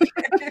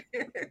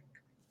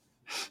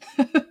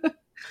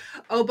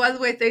 Oh, by the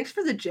way, thanks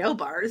for the jail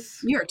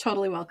bars. You're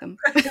totally welcome.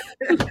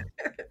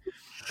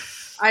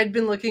 I'd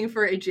been looking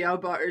for a jail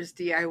bars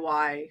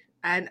DIY,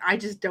 and I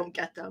just don't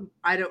get them.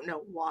 I don't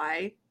know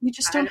why. You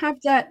just don't have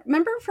that.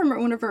 Remember from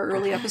one of our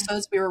early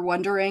episodes, we were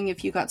wondering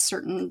if you got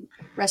certain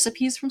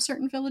recipes from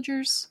certain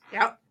villagers?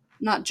 Yep.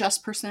 not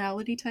just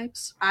personality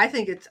types. I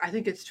think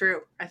it's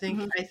true. I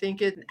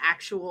think it's an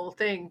actual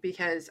thing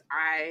because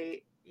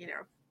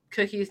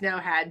Cookie's now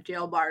had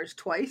jail bars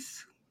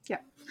twice. Yeah.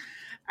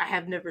 I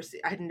had never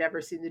seen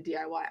the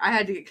DIY. I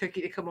had to get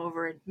Cookie to come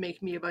over and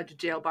make me a bunch of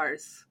jail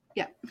bars.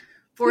 Yeah.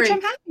 Which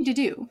I'm happy to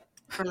do.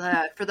 For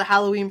the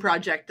Halloween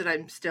project that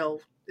I'm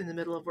still in the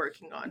middle of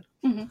working on.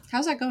 Mm-hmm.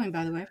 How's that going,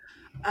 by the way?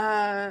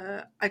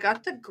 I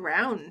got the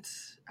ground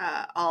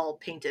all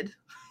painted.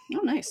 Oh,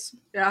 nice.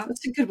 Yeah.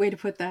 That's a good way to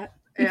put that.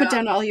 You put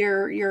down all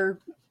your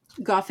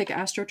gothic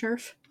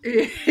AstroTurf?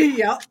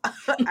 Yep,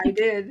 I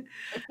did.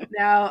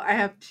 Now I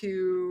have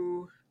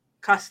to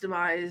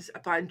customize a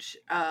bunch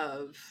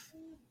of,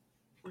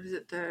 what is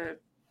it, the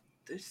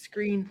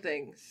screen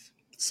things.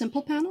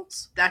 Simple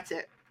panels? That's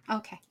it.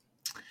 Okay.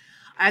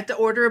 I have to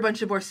order a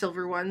bunch of more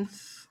silver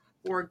ones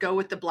or go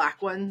with the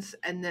black ones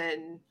and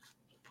then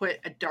put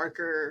a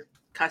darker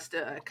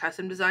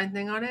custom design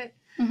thing on it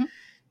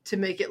to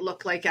make it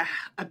look like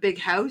a big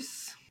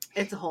house.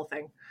 It's a whole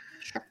thing.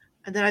 Sure.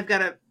 And then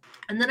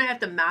I have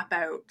to map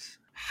out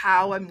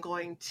how I'm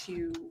going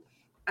to.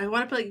 I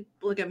want to put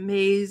like a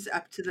maze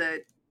up to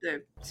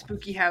the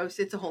spooky house.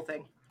 It's a whole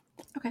thing.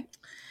 Okay.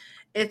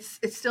 It's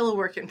still a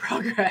work in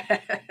progress,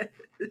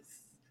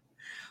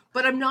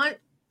 but I'm not.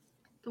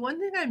 The one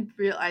thing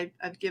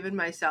I've given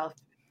myself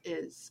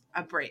is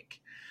a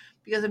break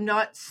because I'm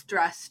not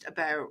stressed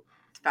about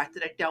the fact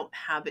that I don't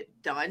have it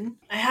done.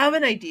 I have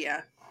an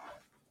idea,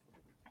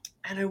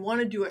 and I want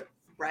to do it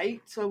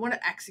right, so I want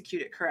to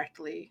execute it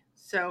correctly.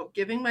 So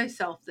giving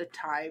myself the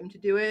time to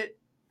do it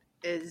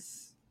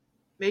is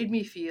made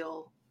me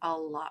feel a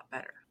lot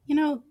better.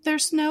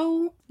 There's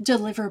no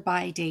deliver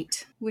by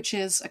date, which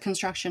is a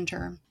construction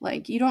term.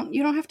 Like you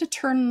don't have to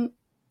turn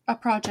a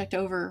project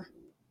over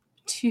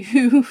to,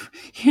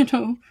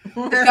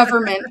 the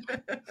government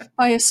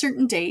by a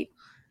certain date.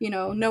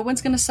 No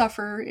one's going to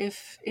suffer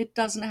if it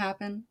doesn't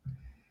happen.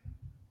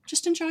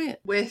 Just enjoy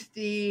it. With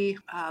the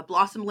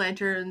Blossom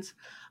Lanterns,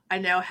 I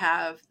now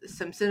have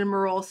some cinema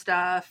roll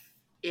stuff.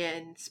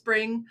 In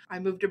spring, I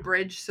moved a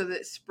bridge so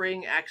that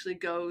spring actually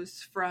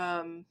goes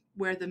from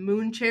where the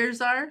moon chairs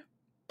are.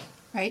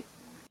 Right.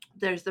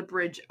 There's the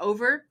bridge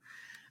over,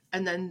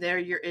 and then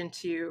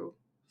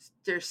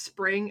there's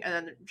spring, and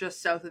then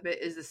just south of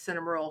it is the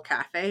cinema roll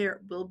cafe, or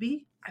it will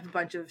be. I have a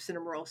bunch of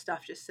cinema roll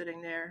stuff just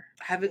sitting there.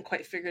 I haven't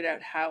quite figured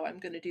out how I'm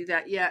going to do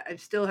that yet. I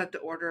still have to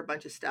order a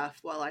bunch of stuff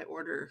while I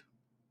order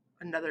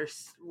another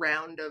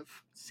round of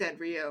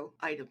Sanrio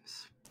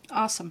items.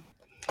 Awesome.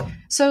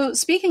 So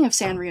speaking of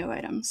Sanrio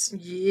items.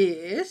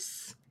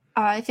 Yes.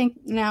 I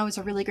think now is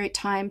a really great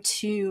time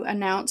to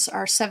announce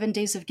our 7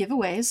 days of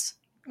giveaways.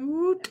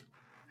 Oot.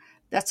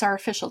 That's our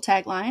official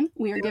tagline.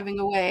 We are giving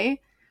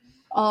away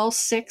all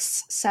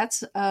 6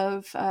 sets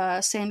of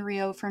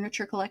Sanrio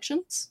furniture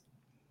collections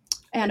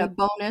and a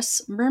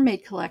bonus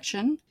mermaid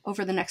collection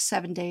over the next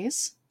 7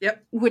 days.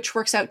 Yep. Which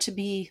works out to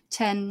be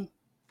 10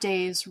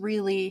 days,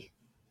 really,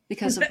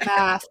 because of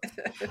math.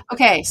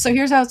 Okay, so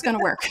here's how it's going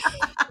to work.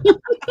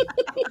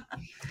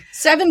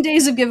 7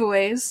 days of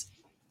giveaways.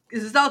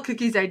 This is all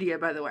Cookie's idea,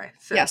 by the way.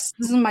 So. Yes,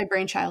 this is my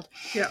brainchild.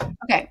 Yeah.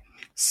 Okay,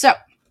 so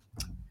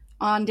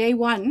on day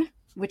 1,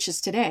 which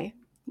is today,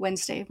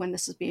 Wednesday, when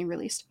this is being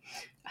released,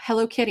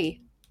 Hello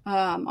Kitty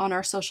on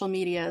our social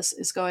medias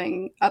is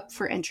going up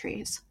for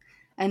entries.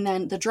 And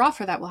then the draw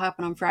for that will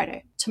happen on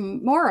Friday.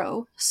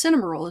 Tomorrow,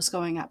 Cinema Roll is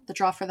going up. The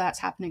draw for that's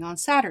happening on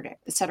Saturday,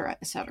 etc.,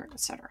 etc.,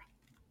 etc.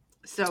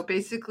 So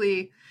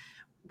basically,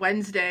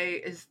 Wednesday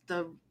is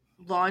the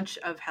launch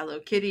of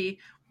Hello Kitty.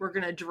 We're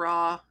going to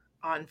draw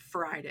on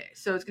Friday.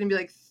 So it's going to be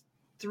like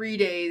 3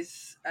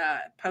 days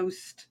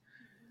post.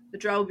 The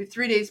draw will be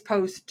 3 days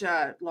post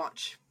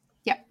launch.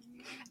 Yeah.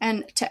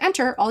 And to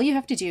enter, all you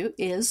have to do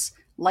is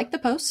like the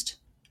post,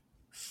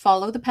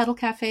 follow the Petal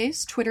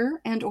Cafe's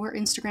Twitter and or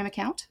Instagram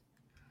account,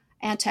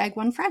 and tag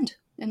one friend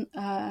in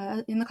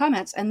the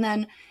comments. And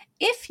then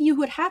if you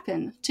would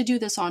happen to do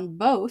this on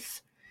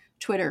both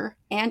Twitter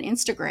and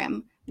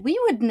Instagram, we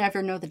would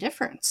never know the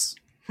difference.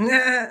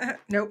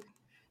 Nope.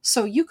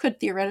 So you could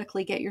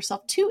theoretically get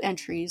yourself 2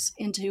 entries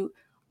into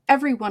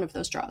every one of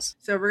those draws.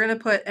 So we're going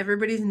to put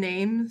everybody's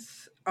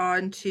names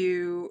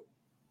onto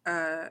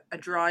a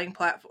drawing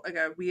platform, like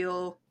a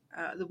wheel,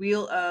 the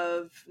wheel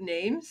of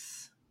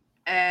names.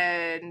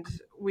 And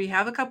we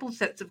have a couple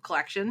sets of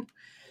collection.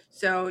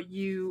 So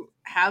you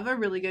have a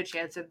really good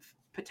chance of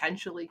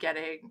potentially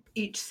getting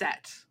each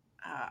set.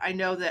 I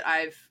know that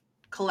I've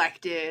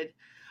collected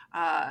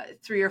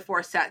 3 or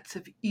 4 sets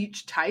of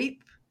each type.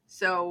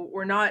 So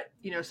we're not,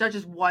 it's not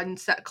just one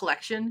set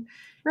collection.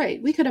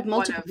 Right. We could have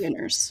multiple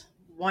winners.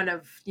 One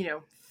of,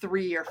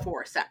 3 or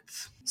 4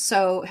 sets.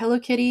 So Hello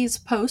Kitty's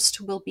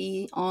post will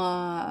be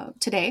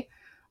today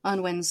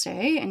on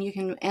Wednesday, and you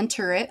can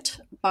enter it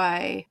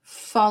by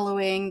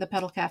following the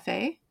Petal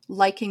Cafe,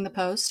 liking the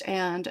post,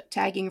 and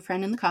tagging a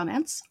friend in the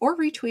comments, or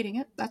retweeting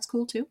it. That's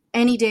cool too.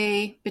 Any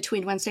day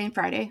between Wednesday and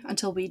Friday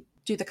until we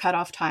do the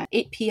cutoff time,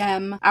 8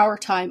 p.m. our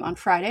time on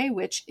Friday,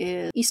 which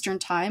is Eastern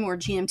time or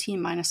GMT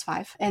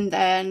 -5. And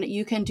then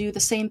you can do the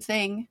same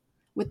thing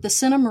with the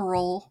Cinema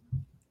Roll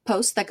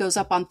post that goes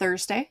up on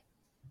Thursday.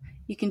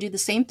 You can do the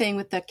same thing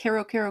with the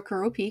Kero Kero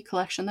Karopi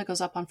collection that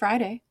goes up on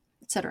Friday,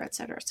 etc.,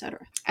 etc.,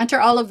 etc.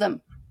 Enter all of them.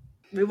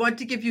 We want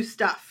to give you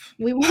stuff.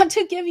 We want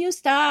to give you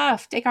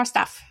stuff. Take our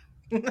stuff.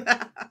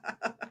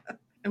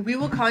 And we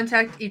will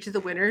contact each of the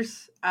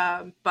winners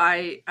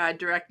by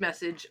direct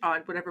message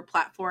on whatever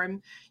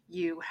platform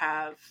you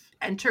have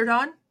entered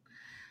on.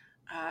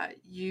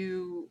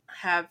 You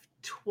have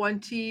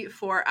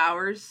 24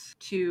 hours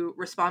to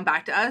respond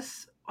back to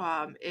us.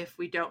 If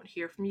we don't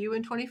hear from you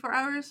in 24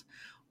 hours,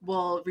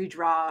 we'll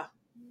redraw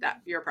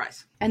your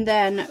prize. And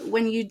then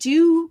when you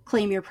do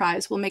claim your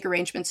prize, we'll make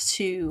arrangements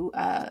to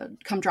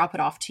come drop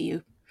it off to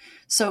you.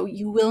 So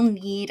you will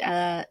need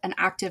an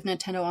active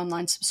Nintendo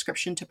Online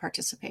subscription to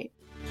participate.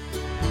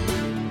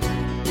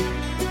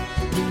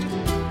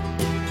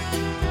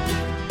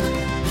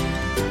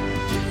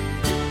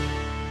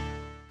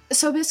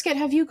 So, Biscuit,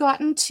 have you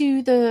gotten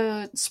to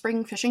the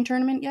spring fishing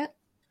tournament yet?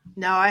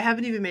 No, I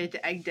haven't even made it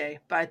to Egg Day,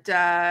 but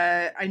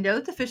I know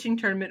that the fishing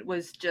tournament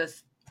was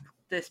just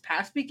this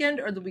past weekend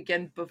or the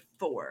weekend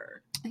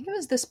before. I think it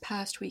was this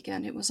past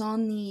weekend. It was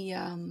on the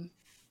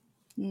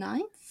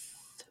 9th?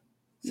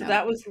 So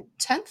that was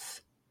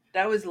 10th?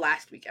 That was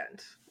last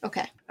weekend.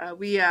 Okay.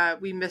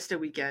 We missed a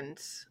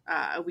weekend,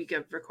 a week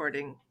of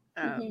recording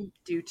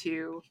due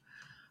to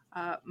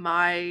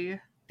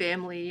my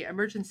family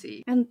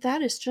emergency. And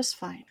that is just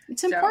fine.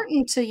 It's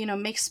important to,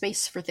 make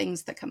space for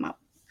things that come up.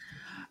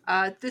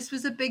 This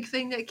was a big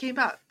thing that came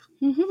up.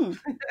 Mm-hmm.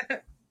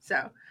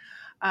 So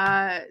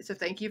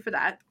thank you for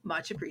that.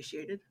 Much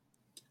appreciated.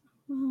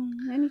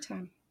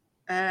 Anytime.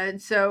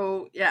 And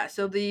so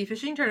the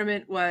fishing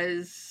tournament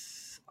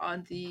was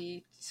on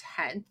the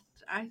 10th,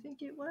 I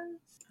think it was.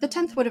 The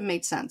 10th would have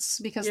made sense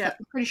because I'm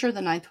pretty sure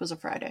the 9th was a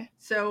Friday.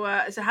 So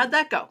how'd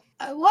that go?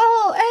 Well,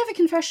 I have a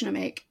confession to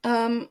make.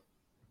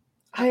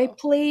 I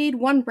played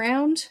one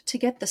round to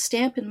get the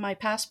stamp in my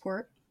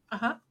passport.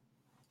 Uh-huh.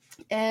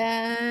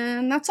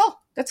 And that's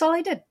all. That's all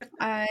I did.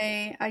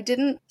 I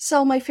didn't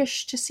sell my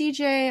fish to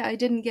CJ. I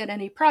didn't get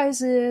any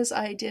prizes.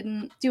 I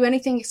didn't do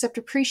anything except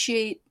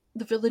appreciate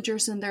the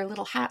villagers in their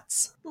little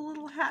hats. The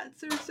little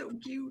hats are so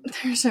cute.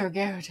 They're so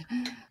cute.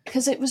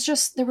 Because it was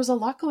just, there was a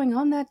lot going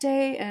on that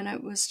day, and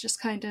it was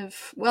just kind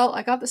of, well,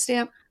 I got the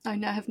stamp. I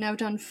have now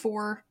done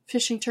 4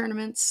 fishing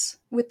tournaments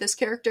with this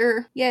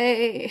character.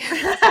 Yay!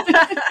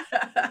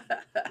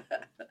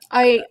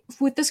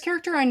 With this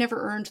character, I never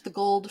earned the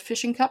gold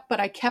fishing cup, but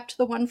I kept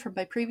the one from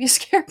my previous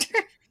character.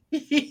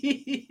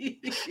 Yeah,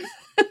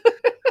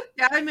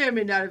 I may or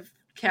may not have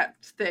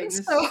kept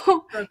things.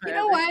 So, you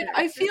know what?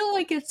 I feel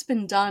like it's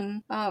been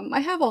done.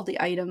 I have all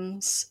the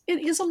items.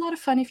 It is a lot of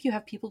fun if you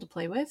have people to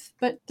play with,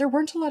 but there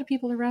weren't a lot of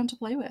people around to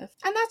play with.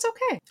 And that's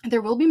okay.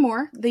 There will be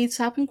more. These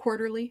happen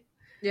quarterly.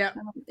 Yeah.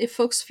 If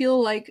folks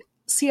feel like,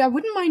 see, I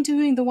wouldn't mind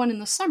doing the one in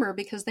the summer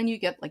because then you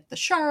get like the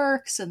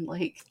sharks and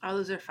like... Oh,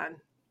 those are fun.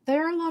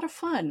 They're a lot of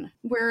fun.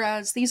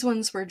 Whereas these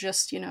ones were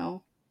just,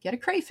 get a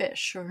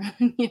crayfish or,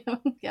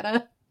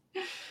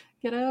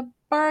 get a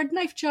barred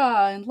knife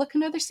jaw and look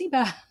another sea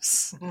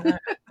bass.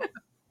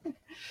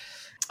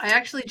 I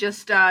actually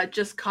just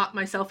caught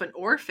myself an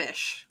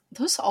oarfish.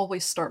 Those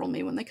always startle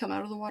me when they come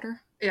out of the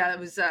water. Yeah, it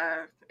was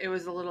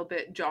a little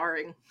bit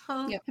jarring.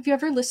 Huh? Yeah. Have you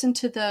ever listened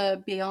to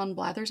the Beyond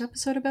Blathers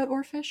episode about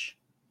oarfish?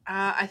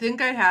 I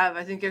think I have.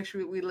 I think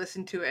actually we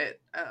listened to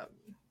it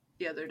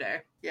the other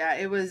day. Yeah,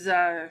 it was.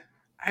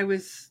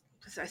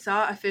 I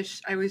saw a fish.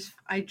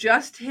 I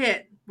just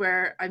hit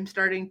where I'm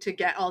starting to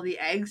get all the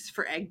eggs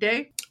for Egg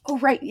Day. Oh,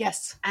 right.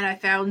 Yes. And I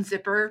found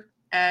Zipper,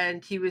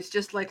 and he was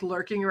just like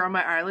lurking around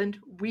my island.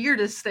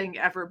 Weirdest thing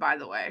ever, by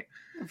the way.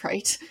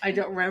 Right. I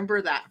don't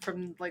remember that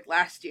from like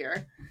last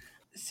year.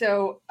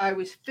 So I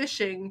was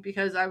fishing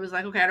because I was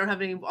like, okay, I don't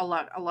have a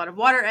lot of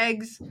water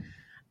eggs.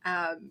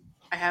 I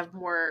have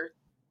more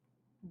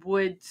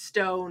wood,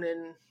 stone,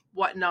 and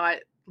whatnot.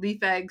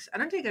 Leaf eggs. I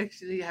don't think I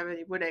actually have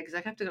any wood eggs.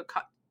 I have to go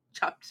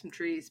chop some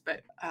trees,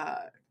 but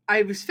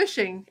I was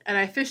fishing and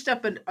I fished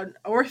up an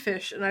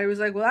oarfish, and I was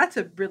like, well, that's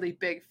a really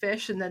big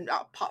fish, and then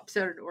pops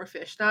out an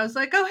oarfish, and I was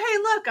like, oh, hey,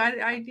 look,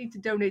 I need to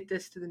donate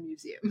this to the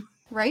museum.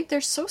 Right?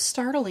 They're so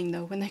startling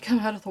though when they come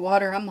out of the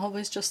water. I'm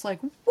always just like,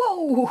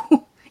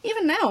 whoa.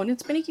 Even now, and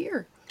it's been a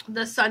year.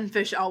 The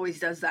sunfish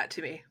always does that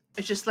to me.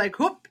 It's just like,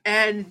 whoop,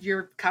 and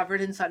you're covered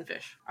in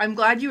sunfish. I'm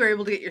glad you were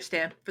able to get your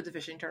stamp for the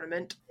fishing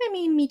tournament. I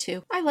mean, me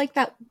too. I like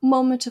that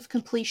moment of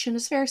completion.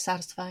 It's very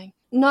satisfying.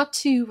 Not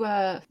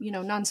to,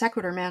 non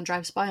sequitur man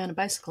drives by on a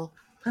bicycle.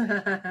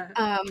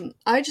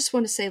 I just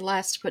want to say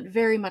last but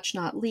very much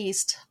not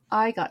least,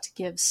 I got to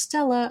give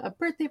Stella a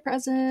birthday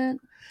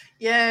present.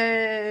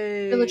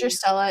 Yay! Villager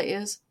Stella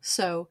is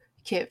so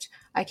cute.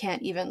 I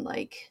can't even.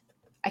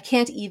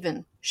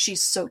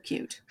 She's so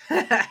cute.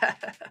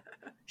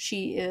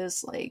 She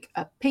is like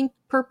a pink,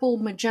 purple,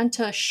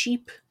 magenta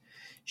sheep.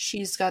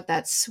 She's got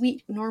that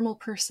sweet, normal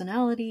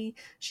personality.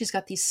 She's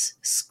got these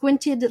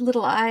squinted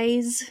little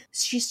eyes.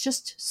 She's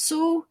just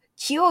so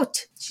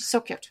cute. She's so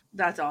cute.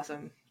 That's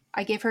awesome.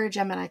 I gave her a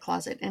Gemini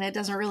closet, and it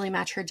doesn't really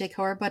match her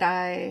decor, but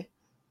I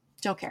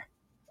don't care.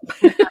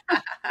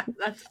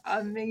 That's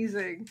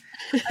amazing.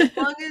 As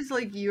long as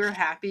like you're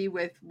happy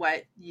with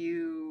what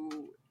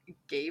you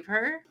gave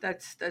her,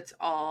 that's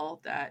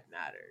all that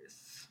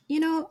matters. You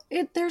know,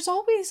 there's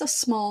always a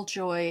small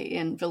joy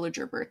in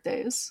villager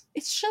birthdays.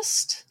 It's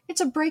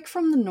a break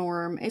from the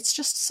norm. It's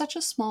just such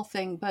a small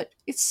thing, but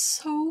it's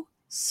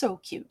so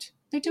cute.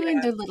 They're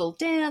doing their little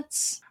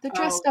dance. They're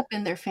dressed up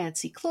in their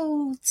fancy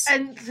clothes.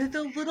 And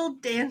the little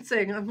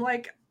dancing, I'm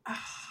like,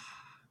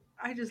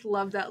 I just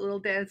love that little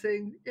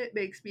dancing. It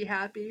makes me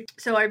happy.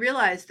 So I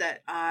realized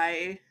that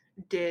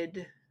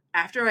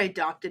after I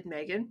adopted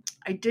Megan,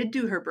 I did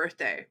do her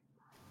birthday.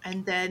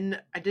 And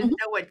then I didn't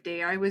know what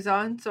day I was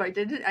on, so I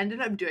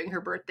ended up doing her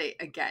birthday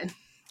again.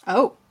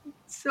 Oh.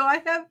 So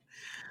I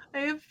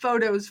have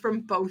photos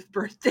from both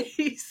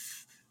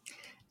birthdays.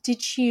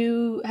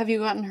 Have you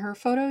gotten her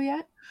photo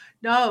yet?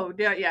 No,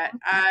 not yet.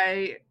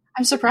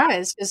 I'm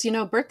surprised because,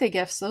 birthday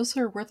gifts, those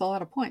are worth a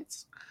lot of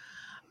points.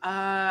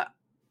 Yeah,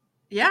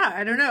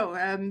 I don't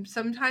know.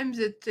 Sometimes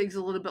it takes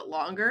a little bit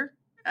longer.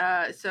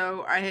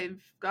 So I have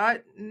got,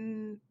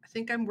 I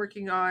think I'm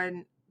working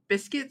on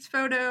Biscuit's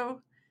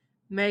photo,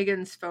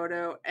 Megan's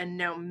photo, and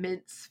now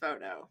Mint's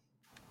photo.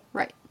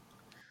 Right.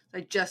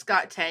 I just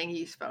got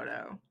Tangy's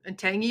photo, and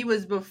Tangy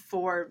was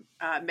before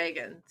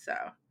Megan. So,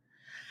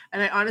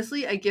 and I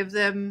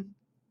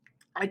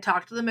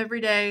talk to them every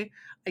day.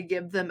 I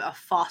give them a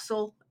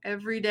fossil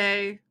every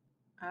day,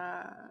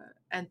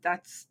 and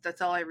that's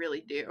all I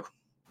really do.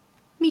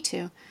 Me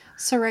too.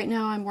 So right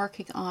now I'm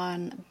working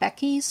on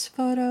Becky's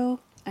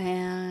photo,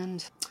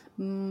 and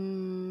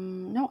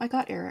no, I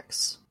got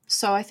Eric's.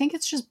 So I think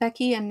it's just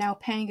Becky and now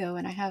Pango,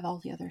 and I have all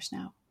the others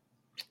now.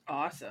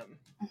 Awesome.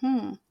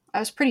 Mm-hmm. I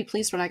was pretty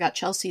pleased when I got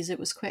Chelsea's. It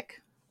was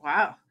quick.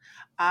 Wow.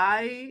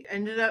 I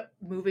ended up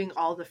moving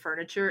all the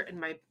furniture in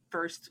my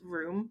first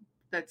room.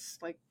 That's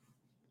like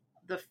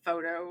the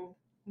photo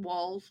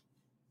walls.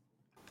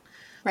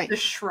 Right. The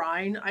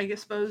shrine, I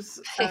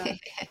suppose.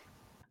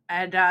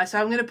 And so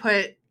I'm going to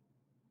put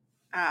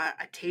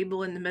a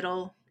table in the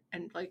middle,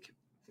 and like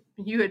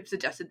you had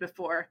suggested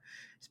before,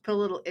 just put a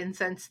little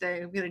incense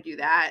thing. I'm going to do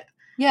that.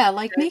 Yeah,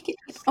 like make it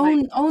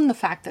own the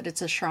fact that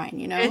it's a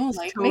shrine,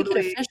 like make it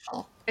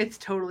official. It's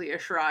totally a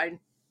shrine.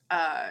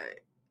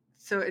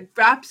 So it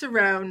wraps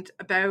around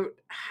about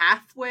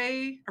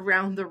halfway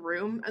around the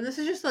room, and this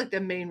is just like the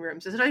main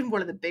rooms. It's not even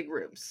one of the big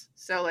rooms.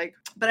 So like,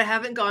 but I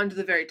haven't gone to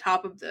the very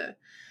top of the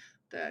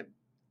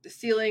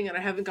ceiling, and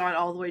I haven't gone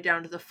all the way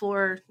down to the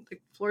floor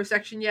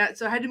section yet.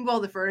 So I had to move all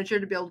the furniture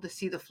to be able to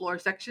see the floor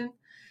section.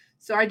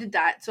 So I did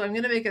that. So I'm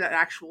going to make it an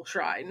actual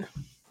shrine.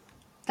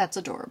 That's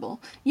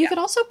adorable. You could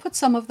also put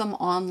some of them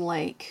on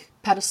like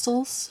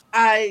pedestals.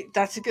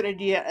 That's a good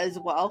idea as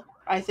well.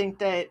 I think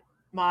that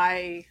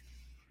my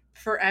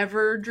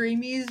forever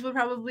dreamies would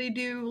probably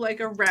do like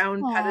a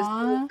round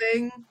pedestal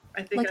thing.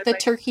 I think like the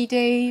Turkey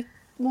Day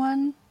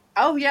one.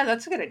 Oh yeah,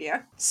 that's a good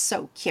idea.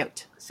 So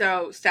cute.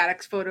 So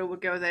Static's photo would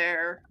go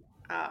there.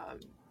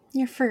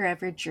 Your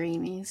forever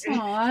dreamies.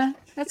 Aw,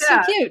 that's so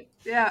cute.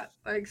 Yeah,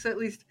 like so at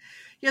least.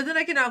 Yeah, then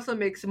I can also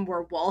make some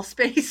more wall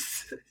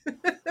space.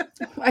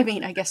 I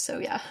mean, I guess so,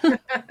 yeah.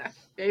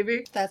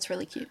 Maybe. That's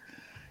really cute.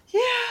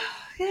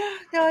 Yeah.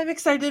 Now I'm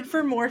excited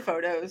for more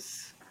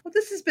photos. Well,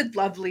 this has been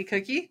lovely,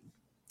 Cookie.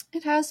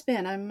 It has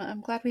been.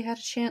 I'm glad we had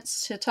a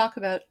chance to talk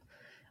about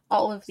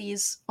all of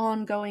these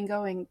ongoing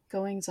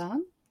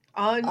goings-on.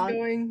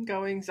 Ongoing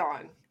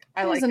goings-on.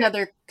 There's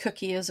another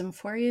cookieism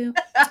for you.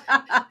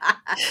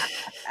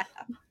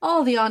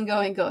 All the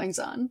ongoing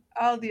goings-on.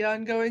 All the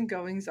ongoing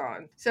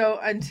goings-on. So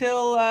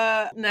until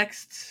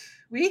next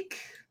week,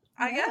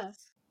 I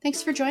guess.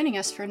 Thanks for joining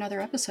us for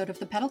another episode of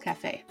the Petal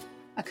Cafe,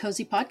 a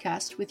cozy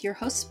podcast with your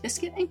hosts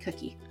Biscuit and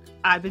Cookie.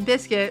 I've been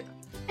Biscuit.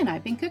 And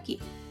I've been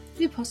Cookie.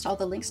 We post all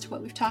the links to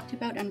what we've talked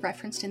about and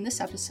referenced in this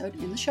episode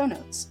in the show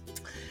notes.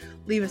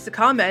 Leave us a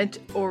comment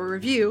or a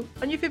review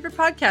on your favorite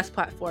podcast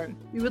platform.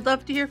 We would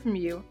love to hear from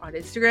you on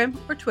Instagram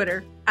or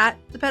Twitter at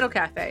The Petal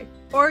Cafe,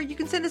 or you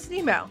can send us an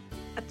email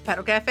at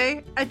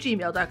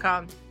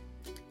thepetalcafe@gmail.com.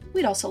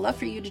 We'd also love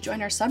for you to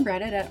join our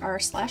subreddit at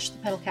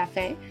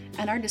r/thepetalcafe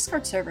and our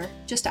Discord server.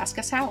 Just ask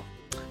us how.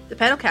 The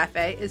Petal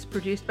Cafe is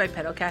produced by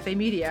Petal Cafe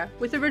Media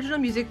with original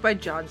music by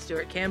John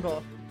Stewart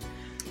Campbell.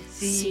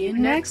 See you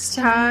next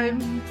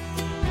time.